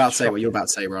 About to say what you're about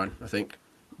to say, Ryan. I think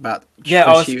about. Yeah,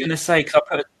 I was going to say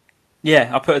because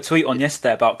I put a tweet on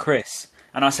yesterday about Chris,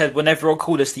 and I said when everyone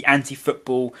called us the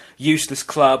anti-football, useless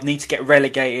club, need to get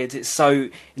relegated. It's so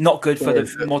not good for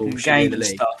the modern game and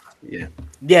stuff.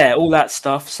 Yeah, all that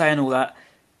stuff, saying all that.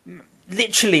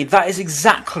 Literally, that is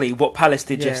exactly what Palace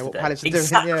did yesterday.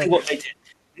 What they did.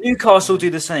 Newcastle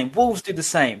do the same. Wolves do the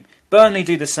same. Burnley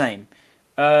do the same.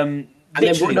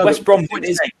 West Brom do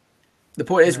the same. The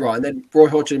point is, Ryan, then Roy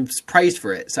Hodgson praised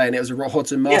for it, saying it was a Roy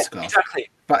Hodgson masterclass.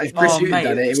 Exactly. But if Chris Hughton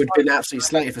done it would have been absolutely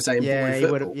slated for saying boring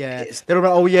football. They were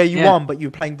like, you won, but you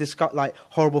were playing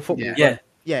horrible football. Yeah.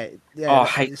 I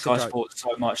hate Sky Sports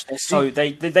so much.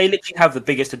 They literally have the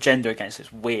biggest agenda against it.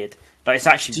 It's weird. It's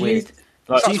actually weird.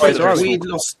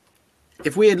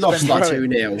 If we had lost like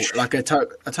 2-0, like a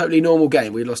totally normal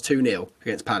game, we lost 2-0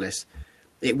 against Palace,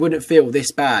 it wouldn't feel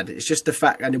this bad. It's just the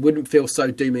fact, and it wouldn't feel so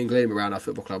doom and gloom around our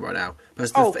football club right now.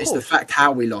 But it's the fact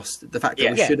how we lost, the fact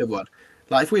that we should have won.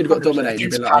 Like if we had got dominated,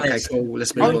 we'd be like, okay, cool,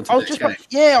 let's move on to the next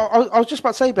game. I was just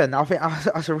about to say, Ben, I think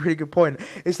that's a really good point.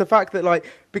 It's the fact that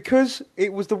because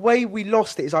it was the way we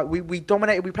lost it. It's like we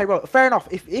dominated, we played well. Fair enough.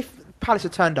 If Palace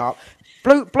had turned up,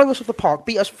 blow us off the park,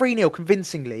 beat us 3-0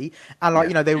 convincingly,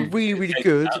 and they were really, really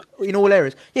good in all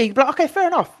areas. Yeah, you'd be like, okay, fair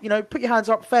enough. Put your hands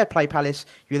up, fair play, Palace.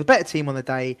 You're the better team on the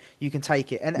day. You can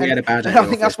take it. And we had a bad day. I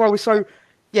think that's why we're so.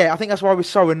 Yeah, I think that's why we're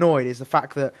so annoyed is the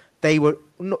fact that they were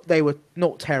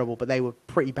not terrible, but they were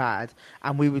pretty bad,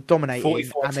 and we were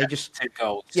dominating, and they just 2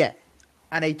 goals. Yeah.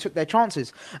 And they took their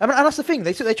chances, and that's the thing.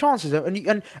 They took their chances,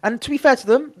 and to be fair to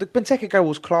them, the Benteke goal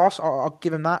was class. I'll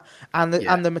give him that, and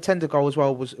the Matenda goal as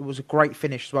well was a great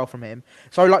finish as well from him.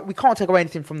 So we can't take away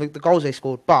anything from the goals they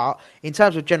scored, but in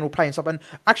terms of general play and stuff, and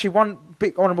actually one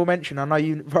big honourable mention. I know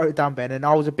you wrote it down, Ben, and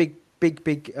I was a big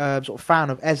sort of fan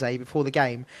of Eze before the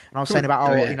game, and I was saying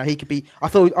about he could be. I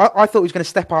thought he was going to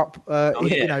step up.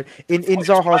 In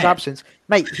Zaha's absence,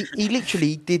 mate, he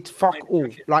literally did fuck all.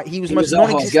 He was the most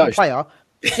non-existent player.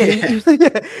 He was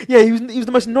the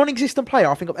most non-existent player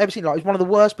I think I've ever seen. It was one of the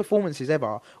worst performances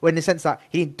ever. In the sense that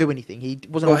he didn't do anything, he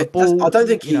wasn't on the ball. I don't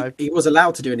think he was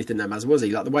allowed to do anything though, Maz, was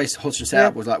he? The way Hodgson set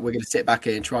up was we're going to sit back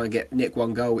here and try and nick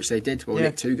 1 goal, which they did.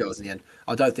 Nick 2 goals in the end.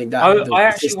 I don't think that. I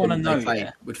actually want to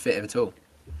know would fit him at all.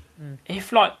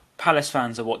 If Palace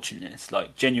fans are watching this,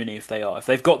 genuinely, if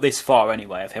they've got this far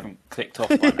anyway, if they haven't clicked off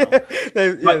by now,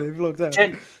 they've logged out.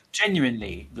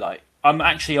 Genuinely, I'm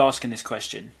actually asking this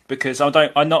question because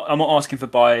I'm not asking for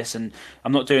bias, and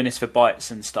I'm not doing this for bites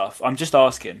and stuff. I'm just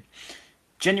asking,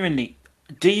 genuinely,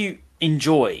 do you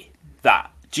enjoy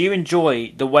that? Do you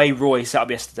enjoy the way Roy set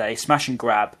up yesterday, smash and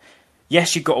grab?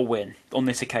 Yes, you got to win on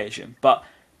this occasion, but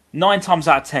 9 times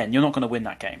out of 10, you're not going to win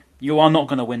that game. You are not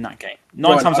going to win that game.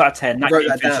 9 times out of 10, that game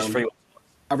finishes 3-1.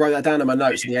 I wrote that down in my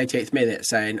notes in the 88th minute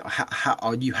saying,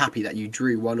 are you happy that you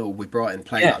drew 1-1 with Brighton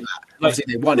playing like that? Obviously,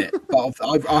 they won it, but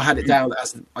I had it down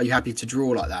as, are you happy to draw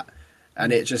like that?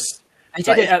 And it just... They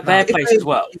did it at their place as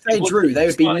well. If they drew, they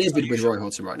would be livid with Roy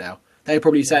Hodgson right now. They would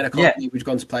probably be saying, I can't believe we've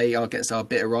gone to play against our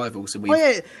bitter rivals. And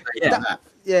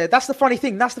that's the funny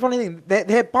thing.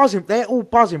 They're buzzing. They're all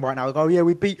buzzing right now. They go,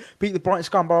 we beat the Brighton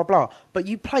scum, blah, blah, blah. But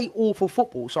you play awful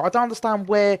football. So I don't understand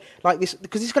where, this,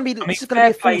 because it's going to be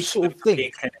a full sort of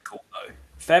thing. Clinical, though.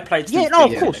 Fair play to them.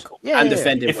 Of course. And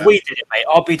defending if we did it, mate,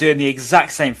 I'll be doing the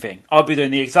exact same thing. I'll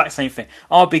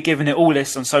be giving it all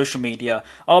this on social media.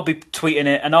 I'll be tweeting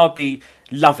it, and I'll be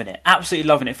loving it. Absolutely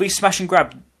loving it. If we smash and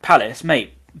grab Palace,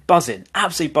 mate, buzzing,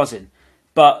 absolutely buzzing.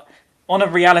 But on a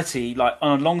reality, like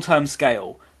on a long-term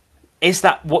scale, is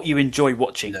that what you enjoy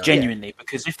watching genuinely?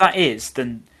 Because if that is,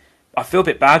 then I feel a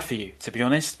bit bad for you, to be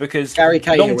honest. Because Gary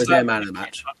Cahill was their man of the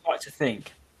match. I'd like to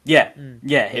think, it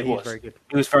was. Very good.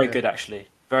 He was very good, actually,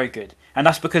 very good. And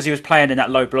that's because he was playing in that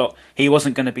low block. He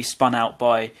wasn't going to be spun out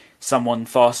by someone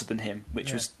faster than him,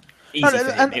 which was easy for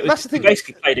him. That's the thing. He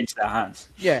basically played into their hands.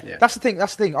 Yeah, that's the thing.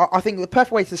 I think the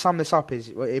perfect way to sum this up is,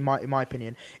 in my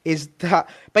opinion, is that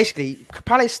basically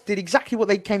Palace did exactly what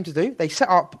they came to do. They set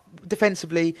up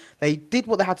defensively. They did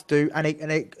what they had to do, and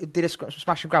they did a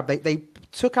smash and grab. They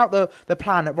took out the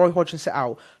plan that Roy Hodgson set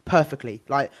out perfectly.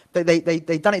 Like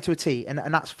they done it to a T, and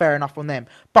that's fair enough on them.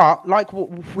 But like what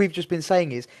we've just been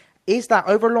saying is that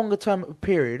over a longer term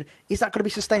period, is that going to be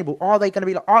sustainable? Are they going to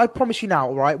be like, I promise you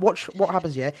now, right? Watch what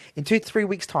happens here. In 2 to 3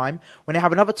 weeks' time, when they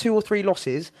have another 2 or 3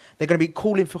 losses, they're going to be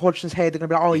calling for Hodgson's head. They're going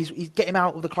to be like, oh, he's get him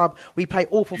out of the club. We play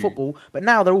awful football. But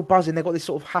now they're all buzzing. They've got this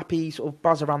sort of happy sort of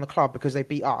buzz around the club because they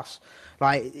beat us.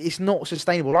 Like, it's not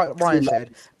sustainable. Like Ryan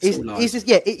said, is this?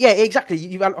 Yeah, exactly.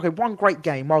 You've had one great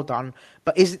game, well done.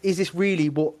 But is this really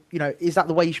what, is that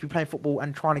the way you should be playing football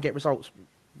and trying to get results?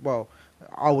 Well,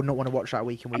 I would not want to watch that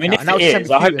week in week out. If it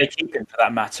is, I hope they keep him for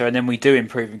that matter, and then we do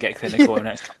improve and get clinical in the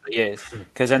next couple of years.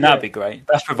 Because then that'd be great.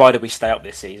 That's provided we stay up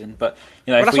this season. But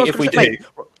if we do, mate,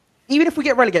 even if we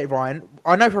get relegated, Ryan,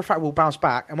 I know for a fact we'll bounce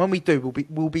back, and when we do,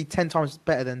 we'll be 10 times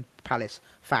better than Palace.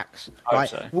 Facts. Right?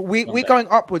 So. We're going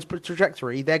upwards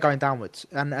trajectory. They're going downwards,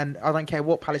 and I don't care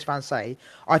what Palace fans say.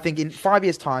 I think in 5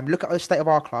 years' time, look at the state of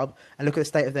our club and look at the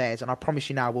state of theirs, and I promise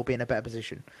you now we'll be in a better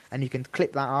position. And you can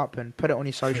clip that up and put it on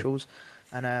your socials.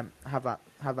 And have that.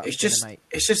 It's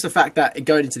just the fact that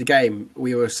going into the game,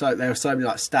 there were so many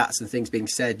like stats and things being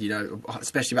said,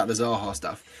 especially about the Zaha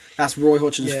stuff. That's Roy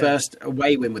Hodgson's first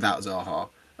away win without Zaha.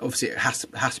 Obviously, it has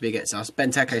to be against us.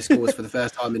 Benteke scores for the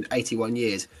first time in 81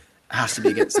 years. It has to be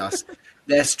against us.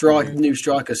 Their new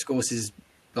striker scores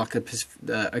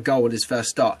a goal in his first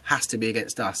start. Has to be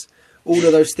against us. All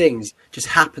of those things just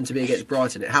happen to be against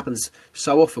Brighton. It happens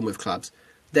so often with clubs.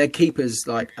 Their keepers,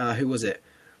 like who was it?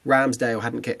 Ramsdale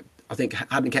hadn't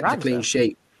kept a clean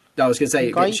sheet. No, I was going to say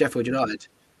against Sheffield United.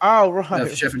 Oh, right. No,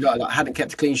 Sheffield United hadn't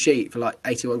kept a clean sheet for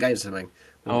 81 games or something.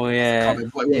 Oh, yeah. I can't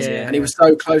remember what it was. Yeah. And he was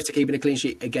so close to keeping a clean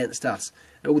sheet against us.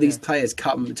 And all these players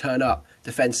come and turn up,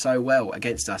 defend so well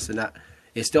against us, and that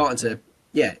it's starting to.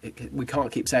 We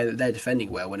can't keep saying that they're defending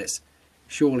well when it's.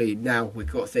 Surely now we've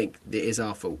got to think it is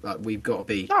our fault. Like we've got to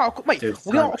be. No, mate. Of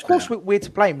course we're to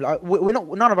blame. Like we're not.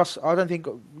 None of us. I don't think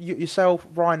yourself,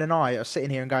 Ryan, and I are sitting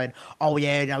here and going, "Oh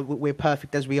yeah, we're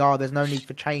perfect as we are. There's no need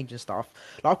for change and stuff."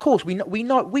 Like, of course we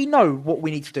know what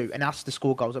we need to do, and that's to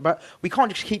score goals. But we can't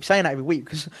just keep saying that every week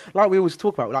because, like we always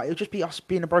talk about, it'll just be us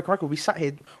being a broken record. We sat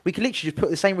here. We could literally just put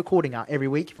the same recording out every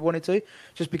week if we wanted to,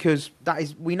 just because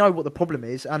we know what the problem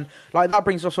is, and that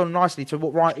brings us on nicely to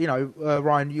what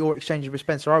Ryan, your exchange with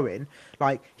Spencer Owen,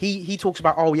 he talks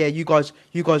about, oh yeah, you guys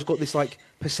got this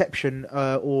perception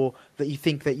or that you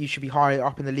think that you should be higher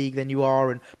up in the league than you are,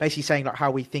 and basically saying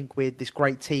how we think we're this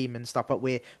great team and stuff, but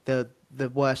we're the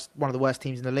worst, one of the worst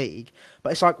teams in the league.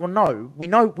 But it's well, no, we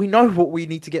know what we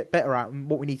need to get better at and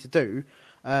what we need to do,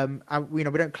 and we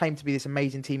don't claim to be this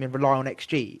amazing team and rely on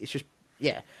XG. It's just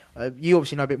you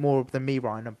obviously know a bit more than me,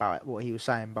 Ryan, about what he was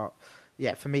saying, but.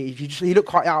 Yeah, for me, he looked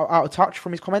quite out of touch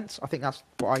from his comments. I think that's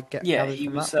what I get. Yeah, he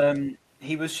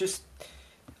was just.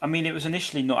 I mean, it was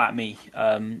initially not at me.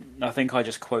 I think I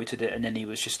just quoted it, and then he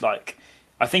was just I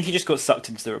think he just got sucked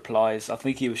into the replies. I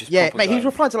think he was just. Yeah, mate, he was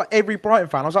replying to every Brighton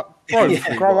fan. I was like, bro,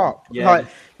 grow up. Yeah.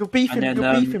 You're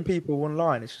beefing people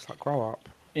online. It's just grow up.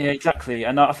 Yeah, exactly.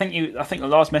 And I think the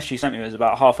last message he sent me was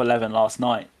about 11:30 last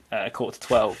night,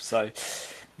 11:45. So,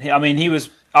 I mean, he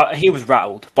was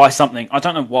rattled by something. I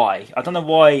don't know why. I don't know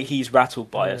why he's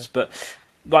rattled by us. But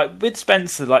with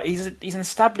Spencer, he's an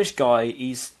established guy.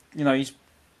 He's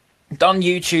done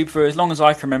YouTube for as long as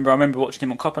I can remember. I remember watching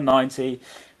him on Copper 90,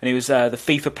 and he was the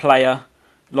FIFA player.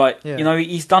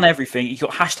 He's done everything. He's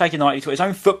got hashtag United. He's got his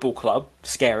own football club.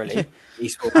 Scarily,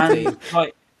 he's got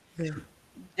got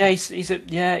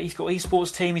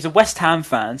esports team. He's a West Ham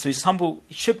fan, so he's humble.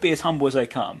 He should be as humble as they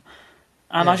come.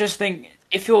 And I just think,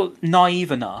 if you're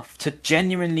naive enough to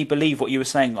genuinely believe what you were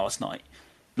saying last night,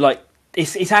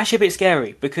 it's actually a bit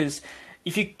scary, because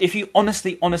if you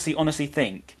honestly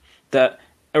think that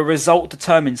a result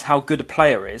determines how good a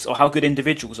player is or how good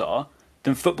individuals are,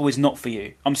 then football is not for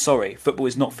you. I'm sorry, football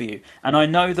is not for you. And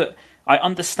I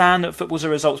understand that football's a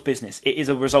results business. It is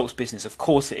a results business, of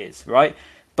course it is, right?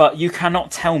 But you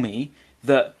cannot tell me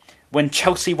that when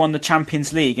Chelsea won the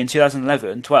Champions League in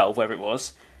 2011, 12, whatever it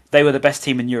was, they were the best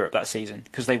team in Europe that season,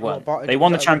 because they weren't. They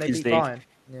won the Champions League.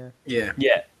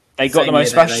 Yeah. They got the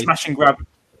most smash and grab.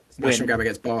 Smash and grab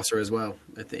against Barca as well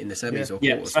in the semis or quarters.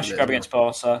 Yeah, smash and grab against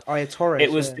Barca. Torres,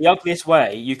 it was the ugliest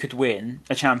way you could win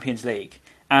a Champions League.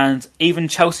 And even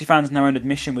Chelsea fans in their own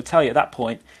admission would tell you at that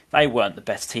point they weren't the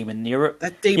best team in Europe.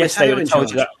 Yes, they would have told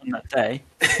you that on that day.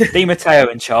 Di Matteo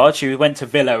in charge, who went to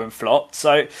Villa and flopped.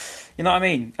 So, you know what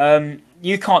I mean?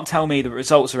 You can't tell me the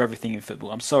results are everything in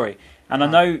football. I'm sorry. And I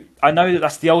know that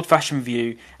that's the old-fashioned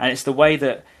view, and it's the way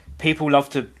that people love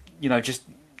to, just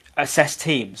assess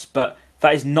teams. But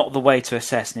that is not the way to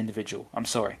assess an individual. I'm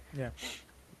sorry. Yeah.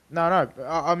 No.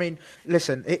 I mean,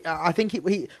 listen. I think he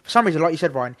for some reason, like you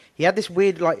said, Ryan, he had this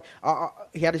weird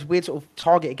sort of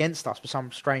target against us for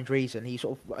some strange reason. He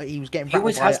was getting back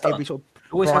by every sort of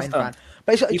Brighton fan.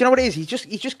 But do you know what it is? He's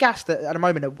just gassed at the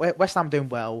moment. West Ham doing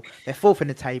well. They're fourth in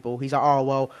the table. He's like, oh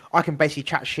well, I can basically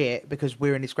chat shit because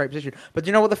we're in this great position. But do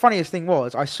you know what the funniest thing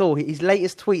was? I saw his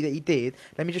latest tweet that he did.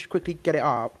 Let me just quickly get it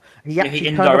up. And he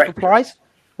actually turned off replies.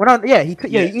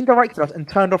 He indirected us and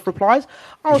turned off replies.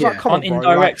 I was like, come on, bro.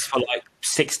 Indirects for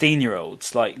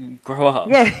 16-year-olds, grow up.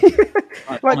 Yeah,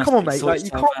 come on, mate.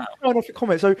 You can't turn off your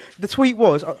comments. So the tweet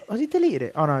was, has he deleted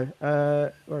it? Oh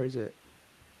no, where is it?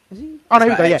 Is he? Oh no,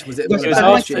 here we go.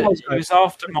 It was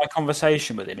after my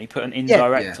conversation with him. He put an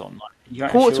indirect on.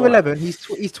 Quarter to 11, he's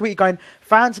tweeted going,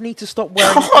 fans need to stop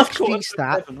wearing an XG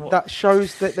stat that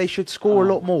shows that they should score a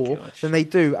lot more than they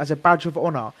do as a badge of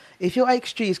honour. If your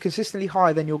XG is consistently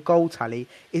higher than your goal tally,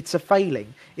 it's a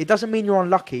failing. It doesn't mean you're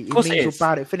unlucky. It means you're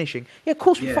bad at finishing. Yeah, of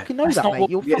course we fucking know that, mate.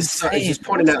 It's just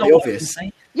pointing out the obvious.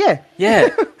 Yeah.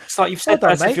 It's like you've said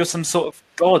that as if you're some sort of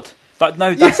god.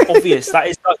 No, that's obvious. That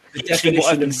is literally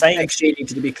what I've been saying. XG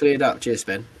needs to be cleared up. Cheers,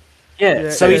 Ben.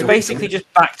 Yeah, so he's basically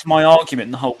just backed my argument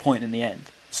and the whole point in the end.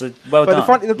 So well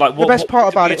done. The best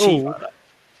part about it all,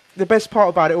 the best part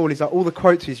about it all is that all the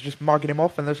quotes is just mugging him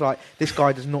off, and there's this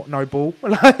guy does not know ball.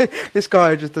 This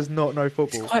guy just does not know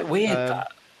football. It's quite weird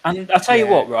that. And I tell you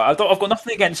what, right? I've got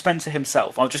nothing against Spencer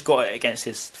himself. I've just got it against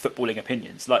his footballing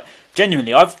opinions.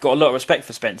 Genuinely, I've got a lot of respect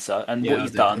for Spencer and what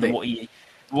he's done and what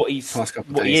he is.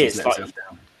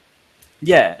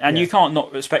 Yeah, and you can't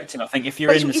not respect him. I think if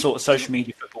you're in the sort of social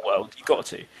media football world, you've got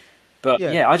to. But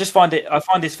I just find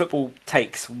his football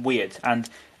takes weird. And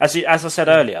as I said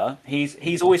earlier,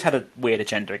 he's always had a weird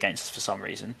agenda against us for some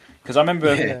reason. Because I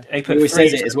remember he put 3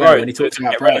 says it as well when he talks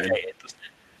about Brighton.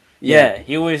 Yeah,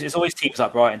 it's always teams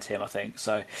like Brighton to him, I think.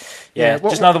 So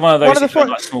just another one of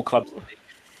those small clubs.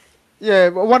 Yeah,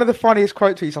 one of the funniest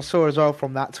quote tweets I saw as well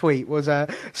from that tweet was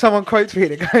someone quote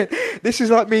tweeted going, "This is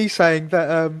like me saying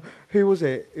that." Who was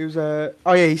it? It was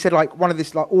he said one of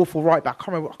this awful right back.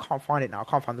 I can't find it now. I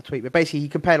can't find the tweet. But basically, he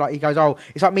compared he goes, "Oh,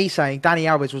 it's like me saying Dani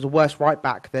Alves was a worse right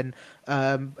back than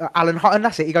Alan Hutton."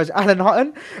 That's it. He goes, "Alan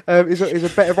Hutton is a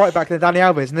better right back than Dani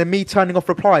Alves," and then me turning off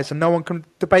replies so no one can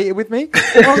debate it with me.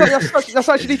 And I was like, that's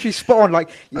actually literally spot on.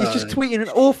 It's just tweeting an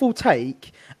awful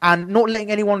take and not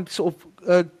letting anyone sort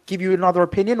of give you another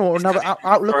opinion or another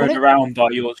outlook on it. Around by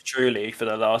yours truly for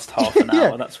the last half an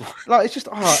hour. That's what. It's just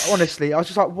honestly, I was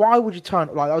just like, why would you turn?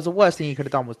 That was the worst thing you could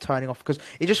have done was turning off, because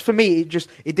it just for me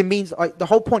it means the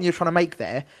whole point you're trying to make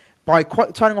there by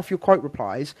turning off your quote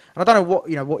replies. And I don't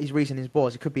know what his reasoning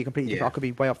was. It could be completely different. I could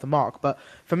be way off the mark, but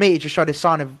for me, it just showed a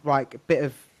sign of a bit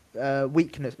of. Not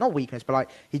weakness,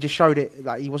 but he just showed it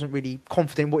he wasn't really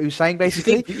confident in what he was saying.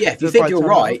 Basically, if you think you're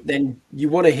right, then you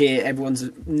want to hear everyone's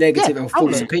negative or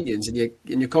false opinions in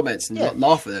your comments and not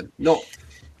laugh at them, not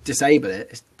disable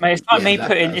it. Mate,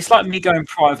 it's like me going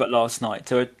private last night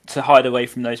to hide away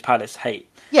from those Palace hate.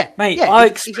 Yeah, mate, I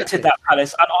expected that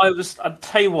Palace, and I'll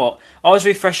tell you what, I was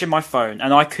refreshing my phone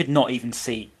and I could not even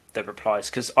see the replies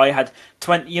because I had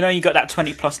 20. You got that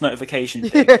 20+ notification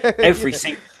thing. Every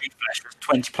single refresh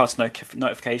was 20+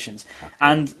 notifications.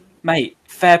 And mate,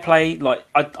 fair play.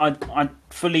 I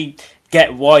fully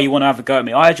get why you want to have a go at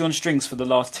me. I had you on strings for the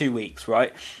last 2 weeks,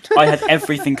 right? I had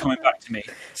everything coming back to me,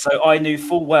 so I knew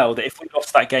full well that if we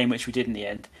lost that game, which we did in the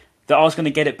end, that I was going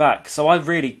to get it back. So I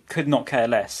really could not care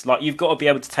less. You've got to be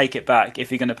able to take it back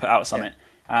if you're going to put out something.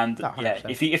 And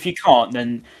if you can't,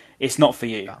 then it's not for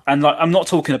you. And I'm not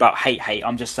talking about hate.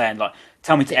 I'm just saying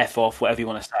tell me to F off, whatever you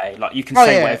want to say. You can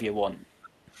say whatever you want.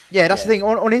 Yeah, that's the thing.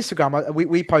 On Instagram,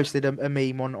 we posted a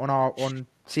meme on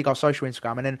Seagull Social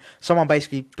Instagram, and then someone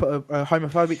basically put a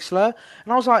homophobic slur,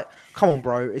 and I was like, "Come on,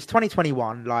 bro! It's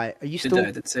 2021. Are you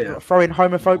still throwing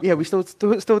homophobia? Yeah, we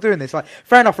still doing this.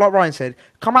 Fair enough. Like Ryan said,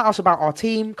 come at us about our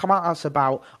team, come at us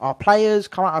about our players,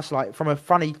 come at us from a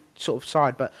funny sort of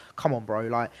side. But come on,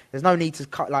 bro! There's no need to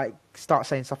start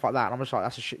saying stuff like that. And I'm just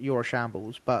like, you're a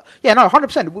shambles. But yeah, no,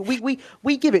 100%.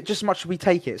 We give it just as much as we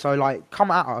take it. So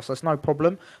come at us, that's no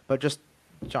problem. But just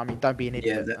Do you know what I mean? Don't be an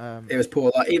idiot. Yeah, it was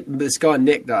poor. Like this guy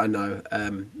Nick that I know,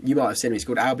 you might have seen him. He's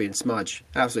called Albion Smudge,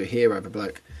 absolute hero of a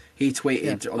bloke. He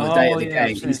tweeted on the day of the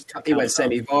game. He went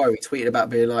semi-viral. He tweeted about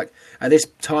being like, at this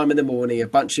time in the morning, a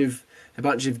bunch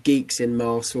of geeks in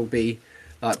masks will be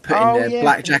like putting their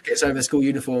black jackets over the school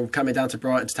uniform, coming down to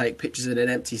Brighton to take pictures in an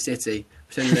empty city,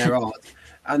 pretending they're art.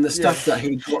 And the stuff that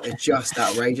he got is just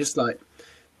outrageous. Like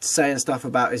saying stuff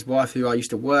about his wife, who I used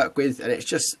to work with, and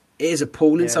it is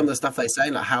appalling. Some of the stuff they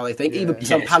say, like how they think. Even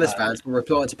some Palace fans will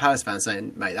reply to Palace fans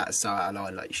saying, "Mate, that's so out of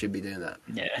line. Like you should be doing that."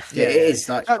 It is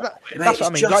like that's what I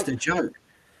mean. Just a joke.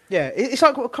 Yeah, it's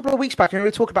like a couple of weeks back, and we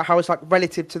were talking about how it's like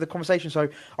relative to the conversation. So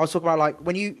I was talking about like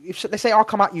when if let's say I'll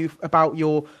come at you about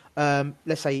your,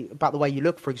 let's say about the way you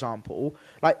look, for example.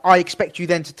 Like I expect you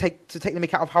then to take the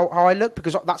mick out of how I look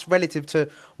because that's relative to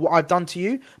what I've done to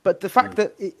you. But the fact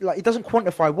that it doesn't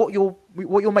quantify what your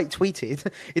mate tweeted,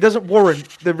 it doesn't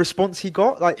warrant the response he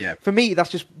got. Like for me, that's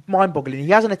just mind-boggling. He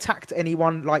hasn't attacked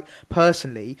anyone like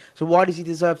personally, so why does he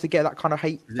deserve to get that kind of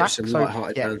hate back? Some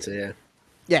light-hearted banter,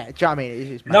 Yeah, do you know what I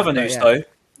mean? It's another news though,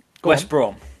 West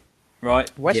Brom,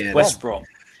 right? West Brom.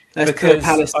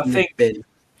 Because I think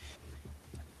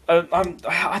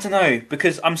I don't know,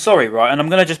 because I'm sorry, right, and I'm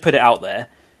going to just put it out there.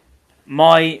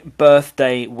 My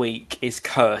birthday week is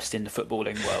cursed in the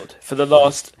footballing world. For the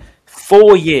last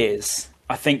 4 years,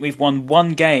 I think we've won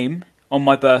one game on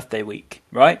my birthday week,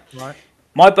 right? Right.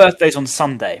 My birthday's on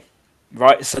Sunday,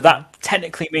 right? So that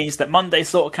technically means that Monday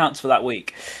sort of counts for that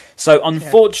week. So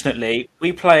unfortunately,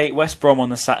 we play West Brom on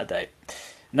the Saturday.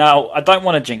 Now, I don't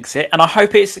want to jinx it, and I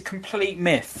hope it's a complete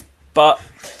myth, but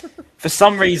for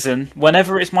some reason,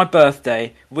 whenever it's my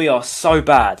birthday, we are so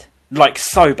bad. Like,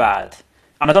 so bad.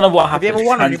 And I don't know what happened. Have you ever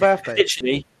won on your birthday?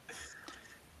 Literally,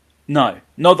 no.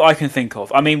 Not that I can think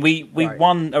of. I mean, we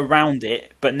won around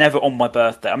it, but never on my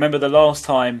birthday. I remember the last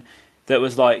time that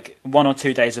was like 1 or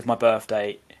 2 days of my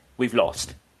birthday, we've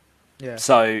lost. Yeah.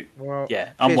 So,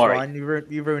 I'm worried. Ryan,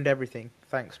 you ruined everything.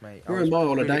 Thanks, mate. Ruined my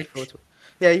holiday.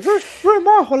 Yeah, you ruined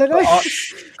my holiday.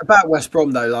 About West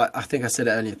Brom, though, like I think I said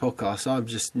it earlier in the podcast, I'm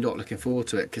just not looking forward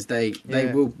to it because they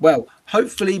will. Well,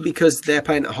 hopefully because they're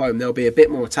playing at home, they'll be a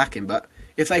bit more attacking. But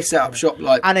if they set up shop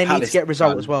like and they Palace, need to get a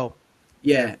result as well.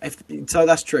 Yeah, so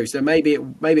that's true. So maybe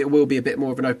it will be a bit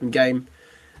more of an open game,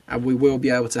 and we will be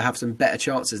able to have some better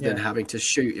chances than having to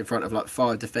shoot in front of like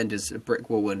 5 defenders, a brick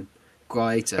wall, and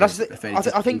Guaita.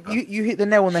 I think you hit the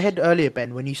nail on the head earlier,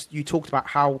 Ben, when you talked about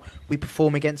how we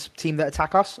perform against teams that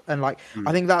attack us, and like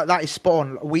I think that is spot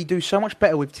on. We do so much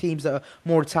better with teams that are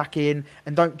more attacking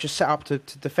and don't just set up to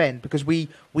defend, because we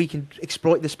can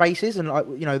exploit the spaces and like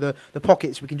the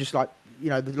pockets. We can just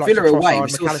Villa away. We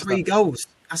scored 3 goals.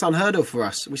 That's unheard of for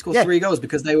us. We scored 3 goals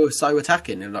because they were so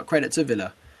attacking, and like credit to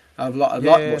Villa. I've liked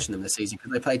watching them this season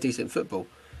because they play decent football.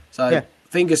 So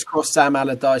fingers crossed, Sam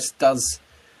Allardyce does.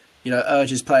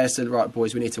 Urges players to, right,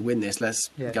 boys, we need to win this. Let's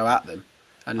go at them.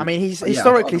 And, I mean,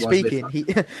 historically speaking,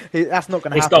 that's not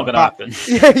going to happen. It's not going to happen.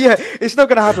 It's not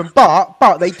going to happen.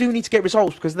 But they do need to get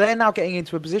results, because they're now getting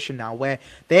into a position now where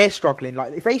they're struggling.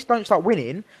 Like, if they don't start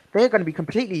winning, they're going to be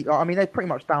completely. I mean, they're pretty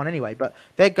much down anyway, but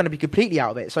they're going to be completely out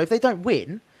of it. So if they don't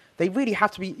win, they really have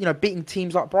to be, beating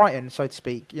teams like Brighton, so to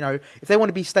speak. If they want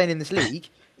to be staying in this league.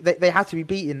 They have to be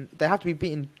beating. They have to be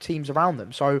beating teams around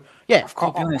them. So I've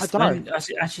got to be honest. I don't know.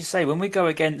 As you say, when we go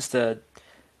against a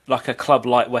club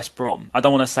like West Brom, I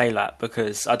don't want to say that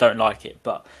because I don't like it.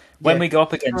 But when we go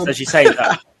up against, as you say,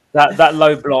 that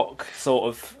low block sort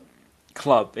of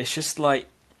club, it's just like,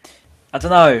 I don't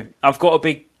know. I've got a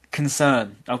big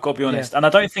concern. I've got to be honest, and I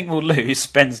don't think we'll lose.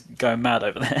 Ben's going mad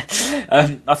over there.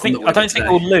 I don't think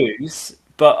we'll lose,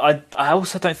 but I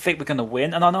also don't think we're going to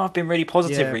win. And I know I've been really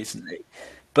positive recently.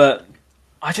 But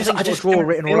I just draw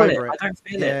written all over it. I don't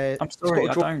feel it. I'm sorry,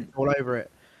 I don't. All over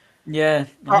it. Yeah,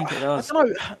 I think it does. I don't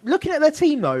know. Looking at their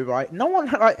team though, right? No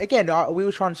one we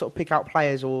were trying to sort of pick out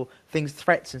players or things,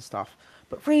 threats and stuff.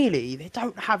 But really, they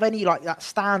don't have any like that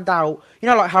standout.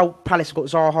 Like how Palace got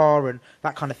Zaha and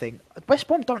that kind of thing. West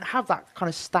Brom don't have that kind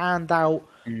of standout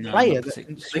player.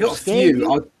 They got a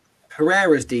few.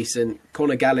 Herrera's decent.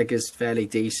 Conor Gallagher's fairly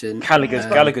decent. Gallagher's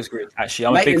good, actually.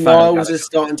 I'm a big fan Miles of Gallagher. is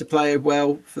starting to play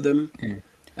well for them.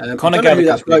 Conor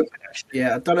Gallagher's good.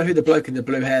 Yeah, I don't know who the bloke in the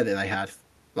blue hair that they had.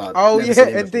 Like,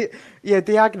 Diagne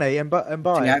and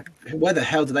Baye. Where the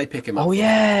hell did they pick him up? Oh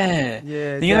yeah.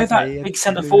 That big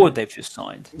centre forward they've just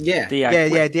signed. Yeah.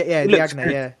 Diagne.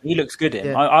 Yeah, he looks good.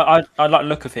 I like the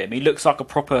look of him. He looks like a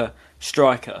proper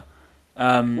striker.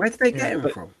 Where did they get him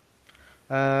from?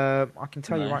 I can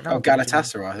tell you right now. Oh,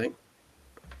 Galatasaray, I think.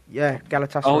 Yeah,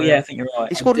 Galatasaray. Oh yeah, I think you're right.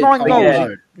 He scored 9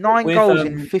 goals. 9 goals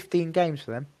in 15 games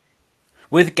for them.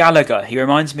 with Gallagher, he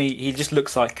reminds me. He just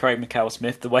looks like Craig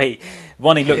McCall-Smith. The way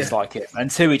he looks like it, and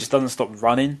two, he just doesn't stop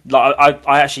running. Like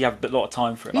I actually have a lot of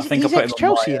time for him. I think he's I put him on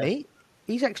Chelsea, isn't he?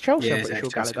 He's ex-Chelsea. I'm pretty sure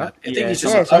Gallagher. I think he's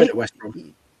just at West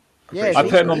Brom. Yeah, I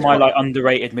put him on my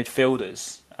underrated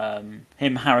midfielders.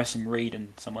 Him, Harrison, Reed,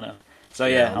 and someone else. So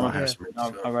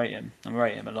I rate him. I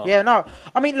rate him a lot. Yeah, no.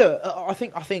 I mean, look. I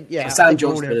think. Yeah. Sam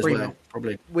Johnston as well.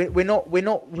 Probably. We're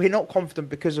not confident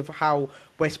because of how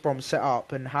West Brom's set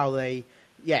up and how they,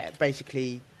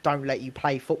 basically don't let you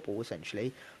play football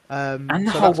essentially. And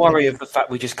the whole worry of the fact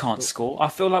we just can't score. I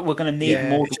feel like we're going to need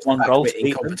more than one goal to beat them.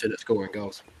 Incompetent at scoring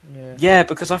goals. Yeah,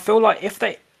 because I feel like if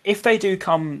they do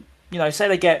come, say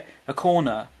they get a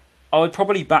corner, I would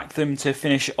probably back them to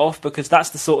finish it off because that's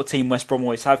the sort of team West Brom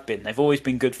always have been. They've always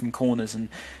been good from corners, and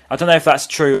I don't know if that's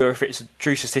true or if it's a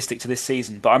true statistic to this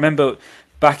season. But I remember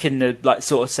back in the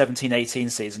sort of 17-18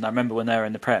 season, I remember when they were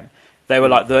in the Prem, they were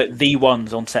like the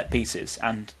ones on set pieces,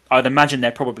 and I'd imagine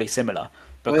they're probably similar.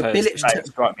 Because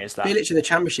Bilic in the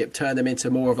Championship turned them into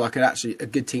more of like a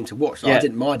good team to watch. I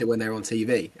didn't mind it when they were on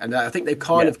TV, and I think they've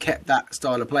kind of kept that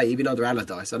style of play even under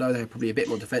Allardyce. I know they're probably a bit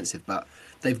more defensive, but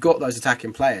they've got those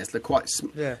attacking players. They're quite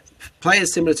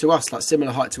players similar to us, like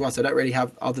similar height to us. I don't really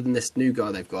have other than this new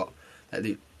guy they've got.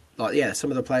 Some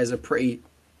of the players are pretty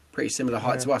similar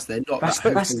height to us. They're not that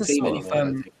hopeful team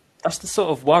anymore. That's the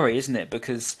sort of worry, isn't it?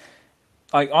 Because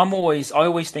I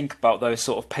always think about those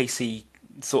sort of pacey,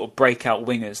 sort of breakout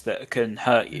wingers that can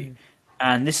hurt you.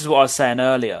 And this is what I was saying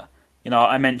earlier.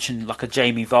 I mentioned like a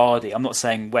Jamie Vardy. I'm not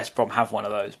saying West Brom have one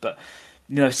of those, but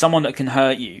someone that can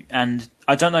hurt you. And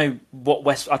I don't know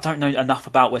I don't know enough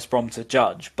about West Brom to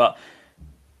judge, but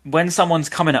when someone's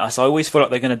coming at us, I always feel like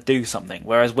they're going to do something.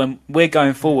 Whereas when we're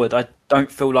going forward, I don't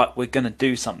feel like we're going to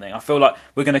do something. I feel like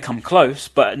we're going to come close,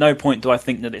 but at no point do I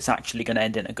think that it's actually going to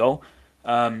end in a goal.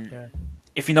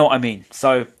 If you know what I mean.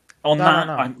 So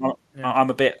I'm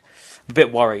a bit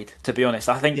worried, to be honest.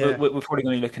 I think we're probably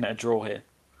going to be looking at a draw here.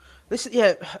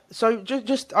 So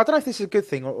just I don't know if this is a good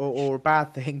thing or a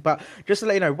bad thing, but just to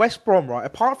let you know, West Brom, right,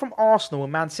 apart from Arsenal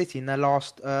and Man City in their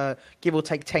last give or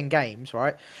take 10 games,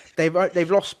 right,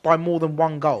 they've lost by more than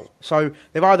one goal. So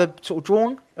they've either sort of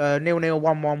drawn 0-0,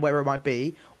 1-1, whatever it might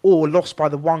be, or lost by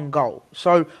the one goal.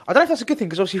 So I don't know if that's a good thing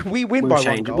because obviously we win by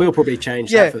one goal. We'll probably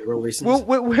change that for the wrong reasons.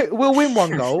 We'll win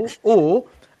one goal, or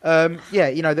so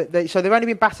they've only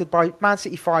been battered by Man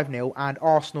City 5-0 and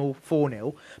Arsenal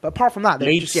 4-0. But apart from that,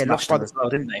 they've just lost by as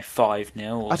well, didn't they?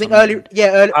 5-0. I think earlier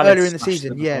in the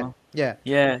season. So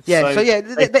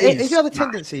it's the other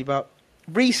tendency, but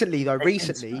recently though,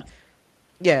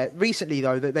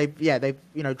 that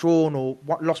they've drawn or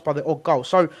lost by the odd goal.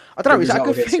 So I don't know. Is that a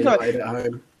good thing?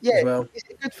 Is it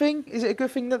a good thing? Is it a good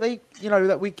thing that they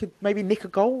that we could maybe nick a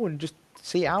goal and just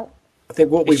see it out? I think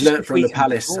what we've learned from the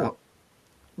Palace.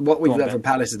 What we've learned from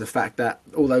Palace is the fact that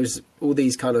all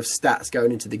these kind of stats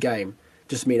going into the game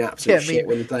just mean absolute shit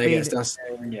when you play against us.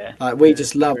 We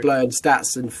just love blowing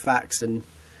stats and facts and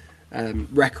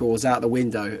records out the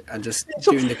window and just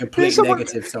doing the complete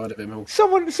negative side of it all.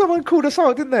 Someone called us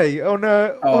out, didn't they? On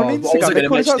Instagram. They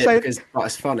called us out saying, because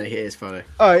it's funny. It is funny.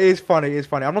 Oh, it is funny.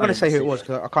 I'm not going to say who it was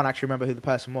because I can't actually remember who the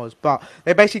person was. But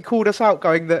they basically called us out,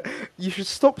 going that you should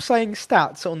stop saying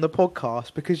stats on the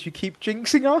podcast because you keep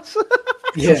jinxing us.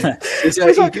 Yeah, he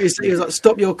was like,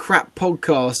 "Stop your crap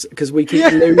podcast because we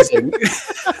keep losing."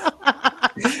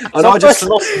 And I just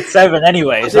lost in 7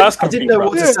 anyway. I didn't know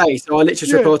what to say, so I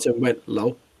literally replied to him and went,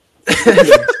 "Lol."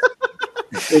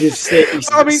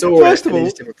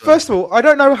 First of all, I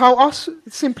don't know how us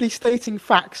simply stating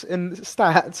facts and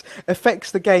stats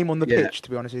affects the game on the pitch. To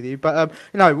be honest with you, but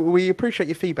we appreciate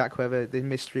your feedback. Whoever the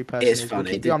mystery person is, funny.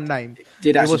 We'll keep the unnamed.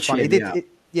 It was funny.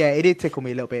 It did tickle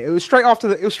me a little bit. It was straight after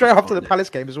the Palace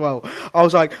game as well. I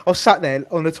was sat there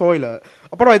on the toilet.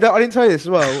 Oh, by the way, I didn't tell you this as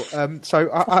well. So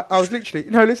I was literally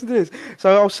listen to this.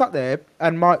 So I was sat there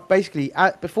and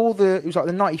before it was like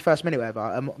the 91st minute, or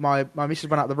whatever. My missus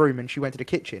went out of the room and she went to the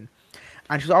kitchen.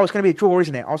 And she was like, it's going to be a draw,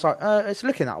 isn't it? I was like, it's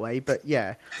looking that way, but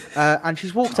yeah. And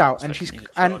she's walked out, and she's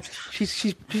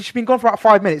been gone for about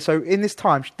 5 minutes. So in this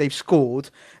time, they've scored.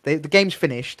 The game's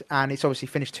finished, and it's obviously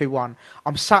finished 2-1.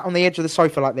 I'm sat on the edge of the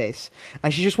sofa like this,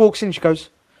 and she just walks in. And she goes,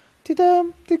 "Did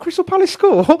Crystal Palace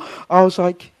score?" I was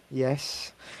like,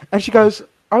 "Yes." And she goes,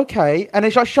 "Okay." And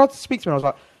then she tried to speak to me. I was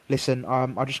like, "Listen,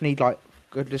 I just need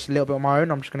just a little bit on my own.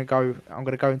 I'm going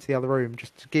to go into the other room.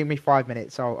 Just give me 5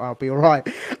 minutes. I'll be all right."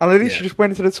 And I literally just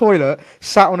went into the toilet,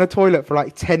 sat on the toilet for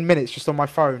like 10 minutes, just on my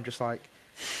phone, just like,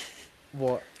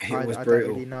 what? It was brutal. I don't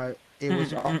really know. It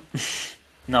was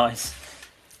nice.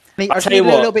 I need a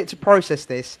little bit to process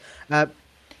this. I'll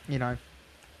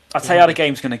tell you how the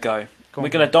game's going to go. We're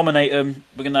going to dominate them.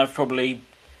 We're going to have probably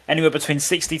anywhere between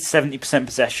 60 to 70%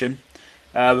 possession.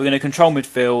 We're going to control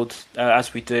midfield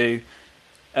as we do.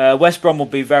 West Brom will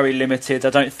be very limited. I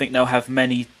don't think they'll have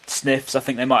many sniffs. I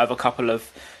think they might have a couple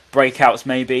of breakouts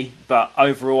maybe, but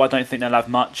overall I don't think they'll have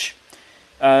much.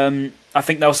 I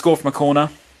think they'll score from a corner,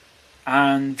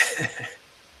 and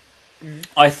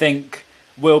I think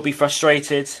we'll be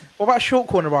frustrated. What about a short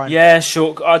corner, Ryan? Yeah,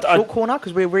 short corner,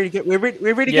 because we're really good. We're really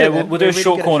good. Yeah, we'll do a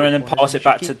short corner and then pass it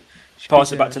back to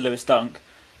Lewis Dunk.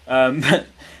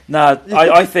 I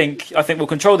think we'll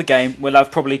control the game. We'll have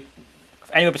probably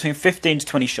anywhere between 15 to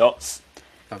 20 shots.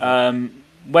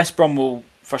 West Brom will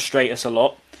frustrate us a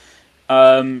lot.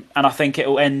 And I think it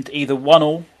will end either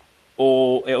 1-1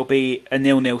 or it'll be a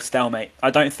 0-0 stalemate.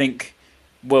 I don't think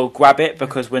we'll grab it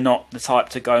because we're not the type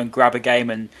to go and grab a game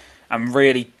and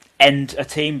really end a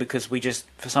team, because we just,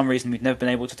 for some reason, we've never been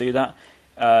able to do that.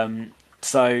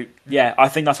 So, yeah, I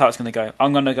think that's how it's going to go.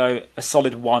 I'm going to go a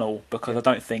solid 1-1 because I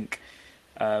don't think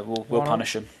we'll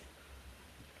punish them.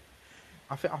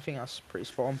 I think that's pretty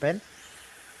spot on, Ben.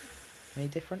 Any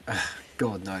different?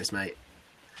 God knows, mate.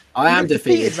 I am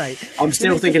defeated. Mate. I'm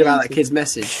still thinking about that kid's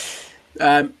message.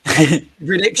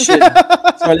 Prediction.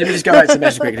 Sorry, let me just go back to the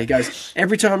message quickly. He goes,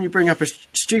 every time you bring up a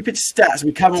stupid stats,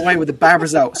 we come away with a bad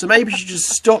result. So maybe you should just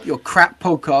stop your crap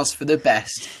podcast for the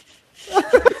best.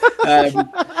 I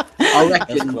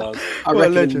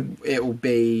reckon it will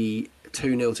be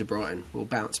 2-0 to Brighton. We'll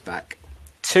bounce back.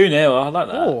 2-0, I like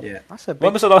that. Oh, yeah.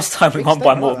 When was the last time we won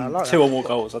by more than 2 or more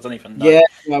goals? I don't even know. Yeah,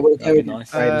 that'd be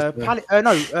nice.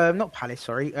 Not Palace,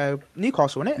 sorry.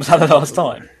 Newcastle, wasn't it? Was that the last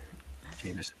time?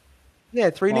 Jesus. Yeah,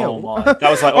 3-0. Oh, that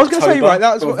was like I was going to say, right,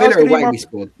 that was Villa away, we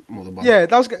scored more than one. Yeah,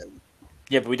 that was good.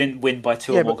 Yeah, but we didn't win by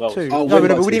 2 or more goals. Oh, no,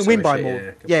 but we didn't win by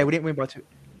more. Yeah, we didn't win by 2.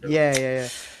 Yeah.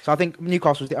 So I think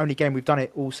Newcastle was the only game we've done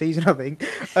it all season, I think.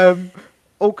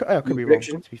 I could be wrong,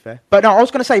 to be fair. But no, I was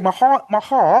going to say my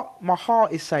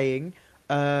heart is saying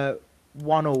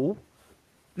 1-1.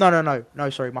 No,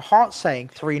 sorry. My heart's saying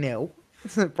 3-0.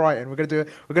 Brighton. We're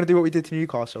gonna do what we did to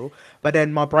Newcastle. But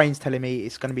then my brain's telling me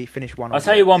it's gonna be finished 1-1. I'll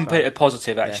tell you one bit of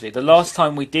positive actually. Yeah. The last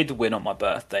time we did win on my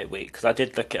birthday week, because I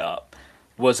did look it up,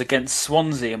 was against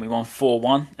Swansea and we won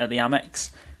 4-1 at the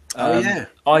Amex.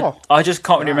 I just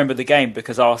can't really remember the game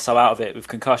because I was so out of it with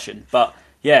concussion. But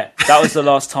yeah, that was the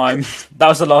last time. That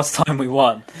was the last time we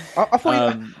won. I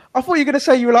thought you were going to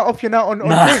say you were like off your nut on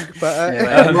drink,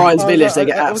 but Ryan's Village, they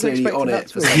get absolutely on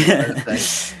it for birthday.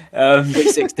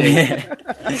 16. Yeah.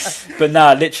 But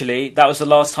literally, that was the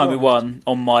last time we won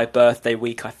on my birthday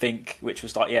week, I think, which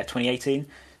was 2018.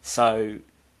 So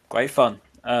great fun.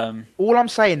 All I'm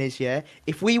saying is,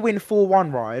 if we win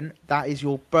 4-1, Ryan, that is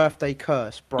your birthday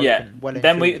curse broken. Yeah.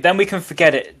 Then we can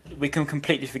forget it. We can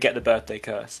completely forget the birthday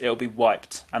curse. It'll be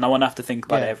wiped, and I won't have to think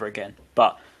about it ever again.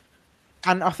 But.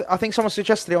 And I think someone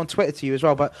suggested it on Twitter to you as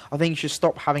well, but I think you should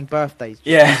stop having birthdays.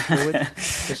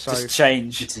 Just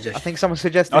change. I think someone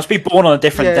suggested. I must be born on a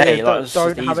different day.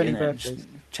 Don't have any birthdays.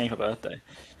 Change my birthday.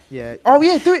 Yeah. Oh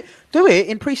yeah, do it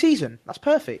in pre-season. That's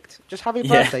perfect. Just have your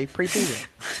birthday pre-season.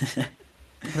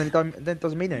 And then it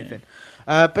doesn't mean anything.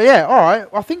 But yeah, all right.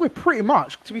 I think we're pretty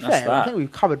much, to be fair, I think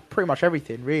we've covered pretty much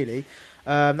everything really.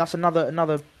 That's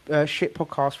another shit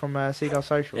podcast from Seagull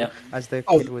Social, as the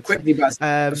kid would quickly,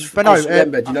 say. But no,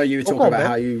 remember, you were talking about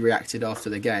how you reacted after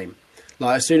the game.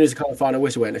 Like as soon as the kind of final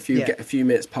whistle went, a few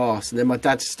minutes passed, and then my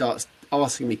dad starts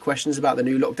asking me questions about the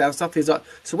new lockdown stuff. He's like,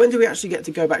 "So when do we actually get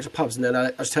to go back to pubs?" And then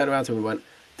I just turned around to him and went,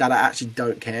 "Dad, I actually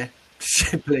don't care.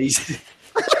 Please."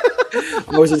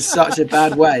 I was in such a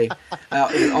bad way.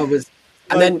 I was,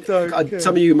 and then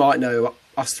some of you might know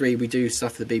us three. We do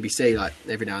stuff for the BBC like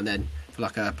every now and then for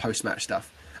like a post-match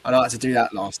stuff. And I had to do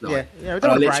that last night. I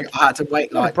had to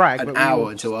wait like an hour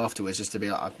until afterwards just to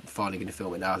be like, I'm finally going to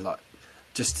film it now. Like,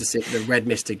 just to see the red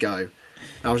mist to go. And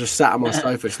I was just sat on my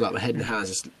sofa, just like my head in hands,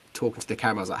 just talking to the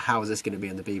camera. I was like, how is this going to be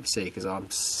on the BBC? Because I'm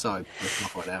so pissed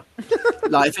off right now.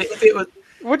 Like, if it was.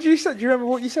 What did you say? Do you remember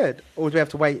what you said? Or do we have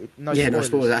to wait? No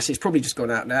spoilers. Actually, it's probably just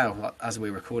gone out now, like, as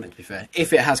we're recording, to be fair.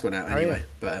 If it has gone out anyway.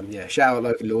 But shout out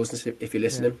Logan Lawson if you're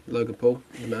listening. Logan Paul,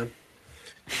 the man.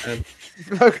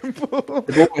 Logan Paul,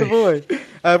 the boy.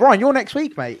 Ryan, you're next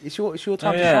week, mate. It's your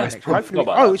time to shine next week.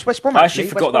 It's West Brom. I actually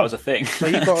forgot that was a thing. So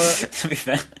you've got to be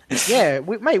fair. Yeah,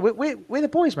 we're the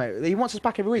boys, mate. He wants us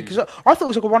back every week because I thought it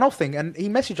was like a one-off thing, and he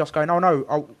messaged us going, "Oh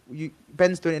no,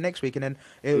 Ben's doing it next week," and then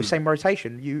it was same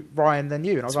rotation. You, Ryan, then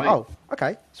you, and I was like, "Oh,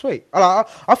 okay, sweet." I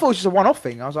thought it was just a one-off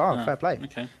thing. I was like, "Oh, fair play."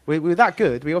 Okay. We're that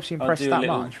good. We obviously impressed that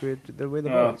much. We're the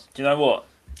boys. Do you know what?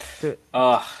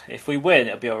 If we win,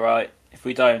 it'll be all right. If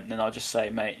we don't, then I'll just say,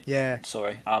 mate. Yeah.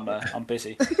 Sorry, I'm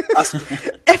busy.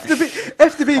 F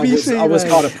F the BBC. I was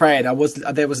kind of praying.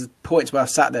 There was points where I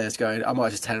sat there going, I might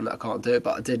just tell him that I can't do it,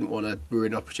 but I didn't want to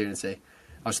ruin an opportunity.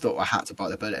 I just thought I had to bite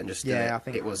the bullet and just do it.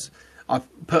 I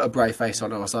put a brave face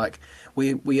on. I was like,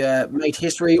 we made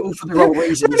history all for the wrong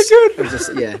reasons. It was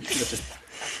just,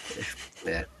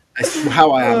 yeah. It's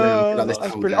how I am. Like this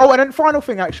and then final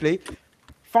thing I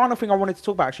wanted to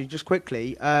talk about just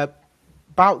quickly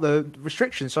about the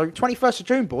restrictions. So 21st of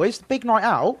June, boys, the big night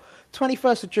out.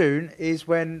 21st of June is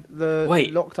when the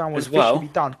lockdown was officially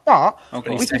done. But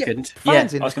we can get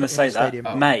fans in. I was going to say that.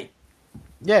 Stadium. May.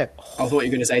 Yeah. I thought you were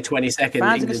going to say 22nd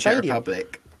fans England Czech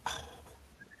Republic.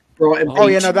 Brighton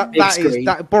Beach,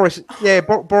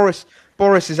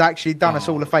 Boris has actually done us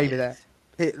all a favour there.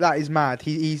 That is mad.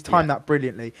 He's timed that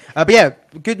brilliantly. But yeah,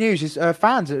 good news is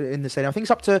fans are in the stadium. I think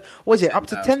it's up to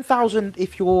 10,000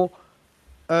 if you're.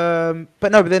 But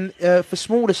then for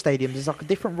smaller stadiums, there's like a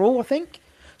different rule. I think.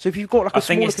 So if you've got like I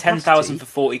think it's 10,000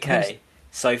 for 40k.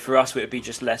 So for us, it would be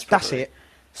just less. Probably. That's it.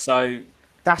 So.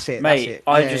 That's it, mate.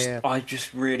 I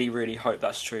just really, really hope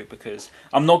that's true because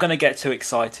I'm not going to get too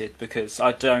excited because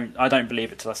I don't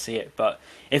believe it till I see it. But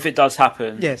if it does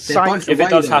happen, if it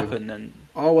does happen, then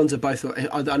our ones are both.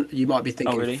 You might be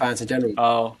thinking fans in general.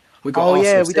 Oh, we got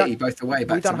Arsenal City both away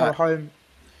back to back. Home.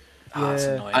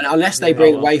 Yeah. And unless they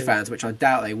bring away fans, which I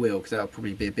doubt they will, because that'll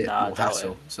probably be a bit more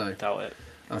hassle. So doubt it.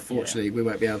 Unfortunately, we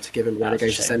won't be able to give them a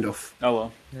relegation send off. Oh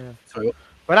well. Yeah. Sorry.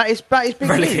 Well, that is big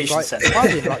news.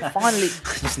 Finally,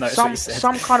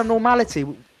 some kind of normality.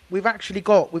 We've actually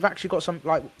got some we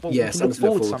can look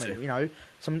forward to something.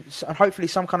 Hopefully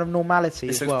some kind of normality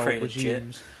as well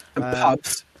resumes. And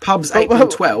pubs April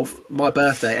 12th. My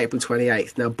birthday, April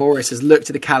 28th. Now Boris has looked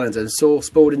at the calendar and saw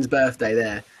Spalding's birthday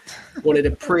there. Wanted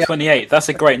a 28th. That's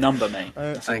a great number, mate.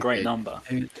 That's a great number.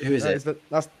 Who is it?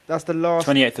 That's the last.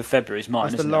 28th of February is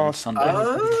mine. That's the last Sunday.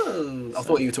 Oh, I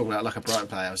thought you were talking about like a Brighton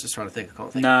player. I was just trying to think. I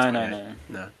can't think. No.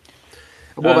 And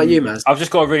what about you, Maz? I've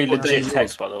just got a really legit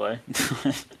text, by the way.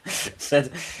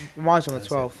 Said mine's on the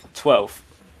 12th. 12th,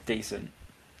 decent.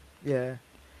 Yeah.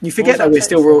 You forget that we're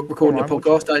still recording a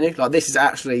podcast, don't you? Like, this is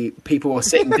actually people are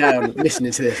sitting down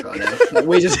listening to this right now. Like,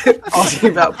 we're just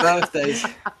asking about birthdays.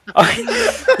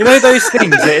 You know those things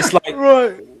that it's like,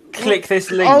 click this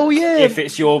link if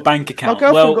it's your bank account.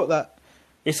 My girlfriend got that.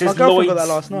 It says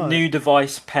Lloyd's new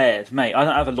device paired. Mate, I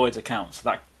don't have a Lloyd's account, so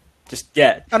that just,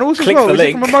 And also click the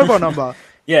link. Is it from a mobile number?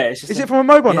 Yeah, it's just is it from a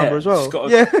mobile number as well? It's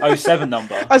got a 07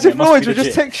 number. As if Lloyd's would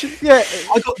just text you.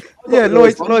 Yeah,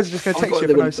 Lloyd's just going to text you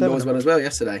for 07. Lloyd's one as well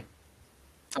yesterday.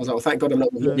 I was like, well, thank God I'm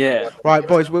not with you. Yeah. Right,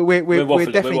 boys, we're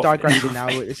definitely digressing now.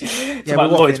 We're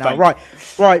Lloyd's now. Right.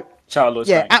 Shout out Lloyd's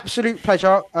yeah, Bank. Absolute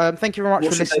pleasure. Thank you very much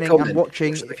for listening and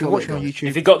watching. If you're watching on YouTube,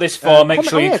 if you got this far, make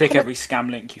sure you click every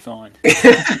scam link you find.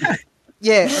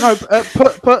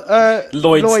 Put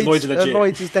Lloyd's legit.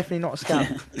 Lloyd's is definitely not a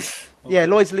scam. Yeah,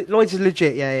 Lloyd's is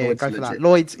legit. Yeah, go for that.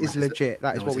 Lloyd's is legit.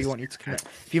 That is what we want you to commit.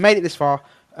 If you made it this far,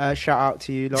 shout out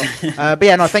to you lot. But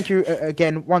yeah, no, thank you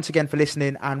once again for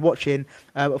listening and watching.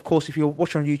 Of course, if you're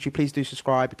watching on YouTube, please do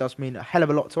subscribe. It does mean a hell of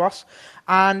a lot to us.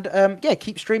 And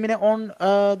keep streaming it on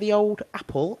the old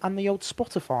Apple and the old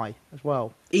Spotify as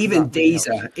well. Even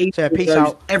Deezer. So peace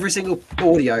out. Every single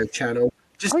audio channel.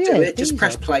 Just do it. Deezer. Just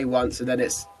press play once, and then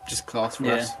it's just class for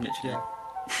us. Literally.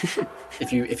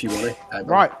 If you want it.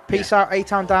 Right, peace out.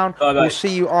 A-Town down. Bye-bye. We'll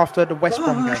see you after the West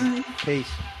Brom game. Peace.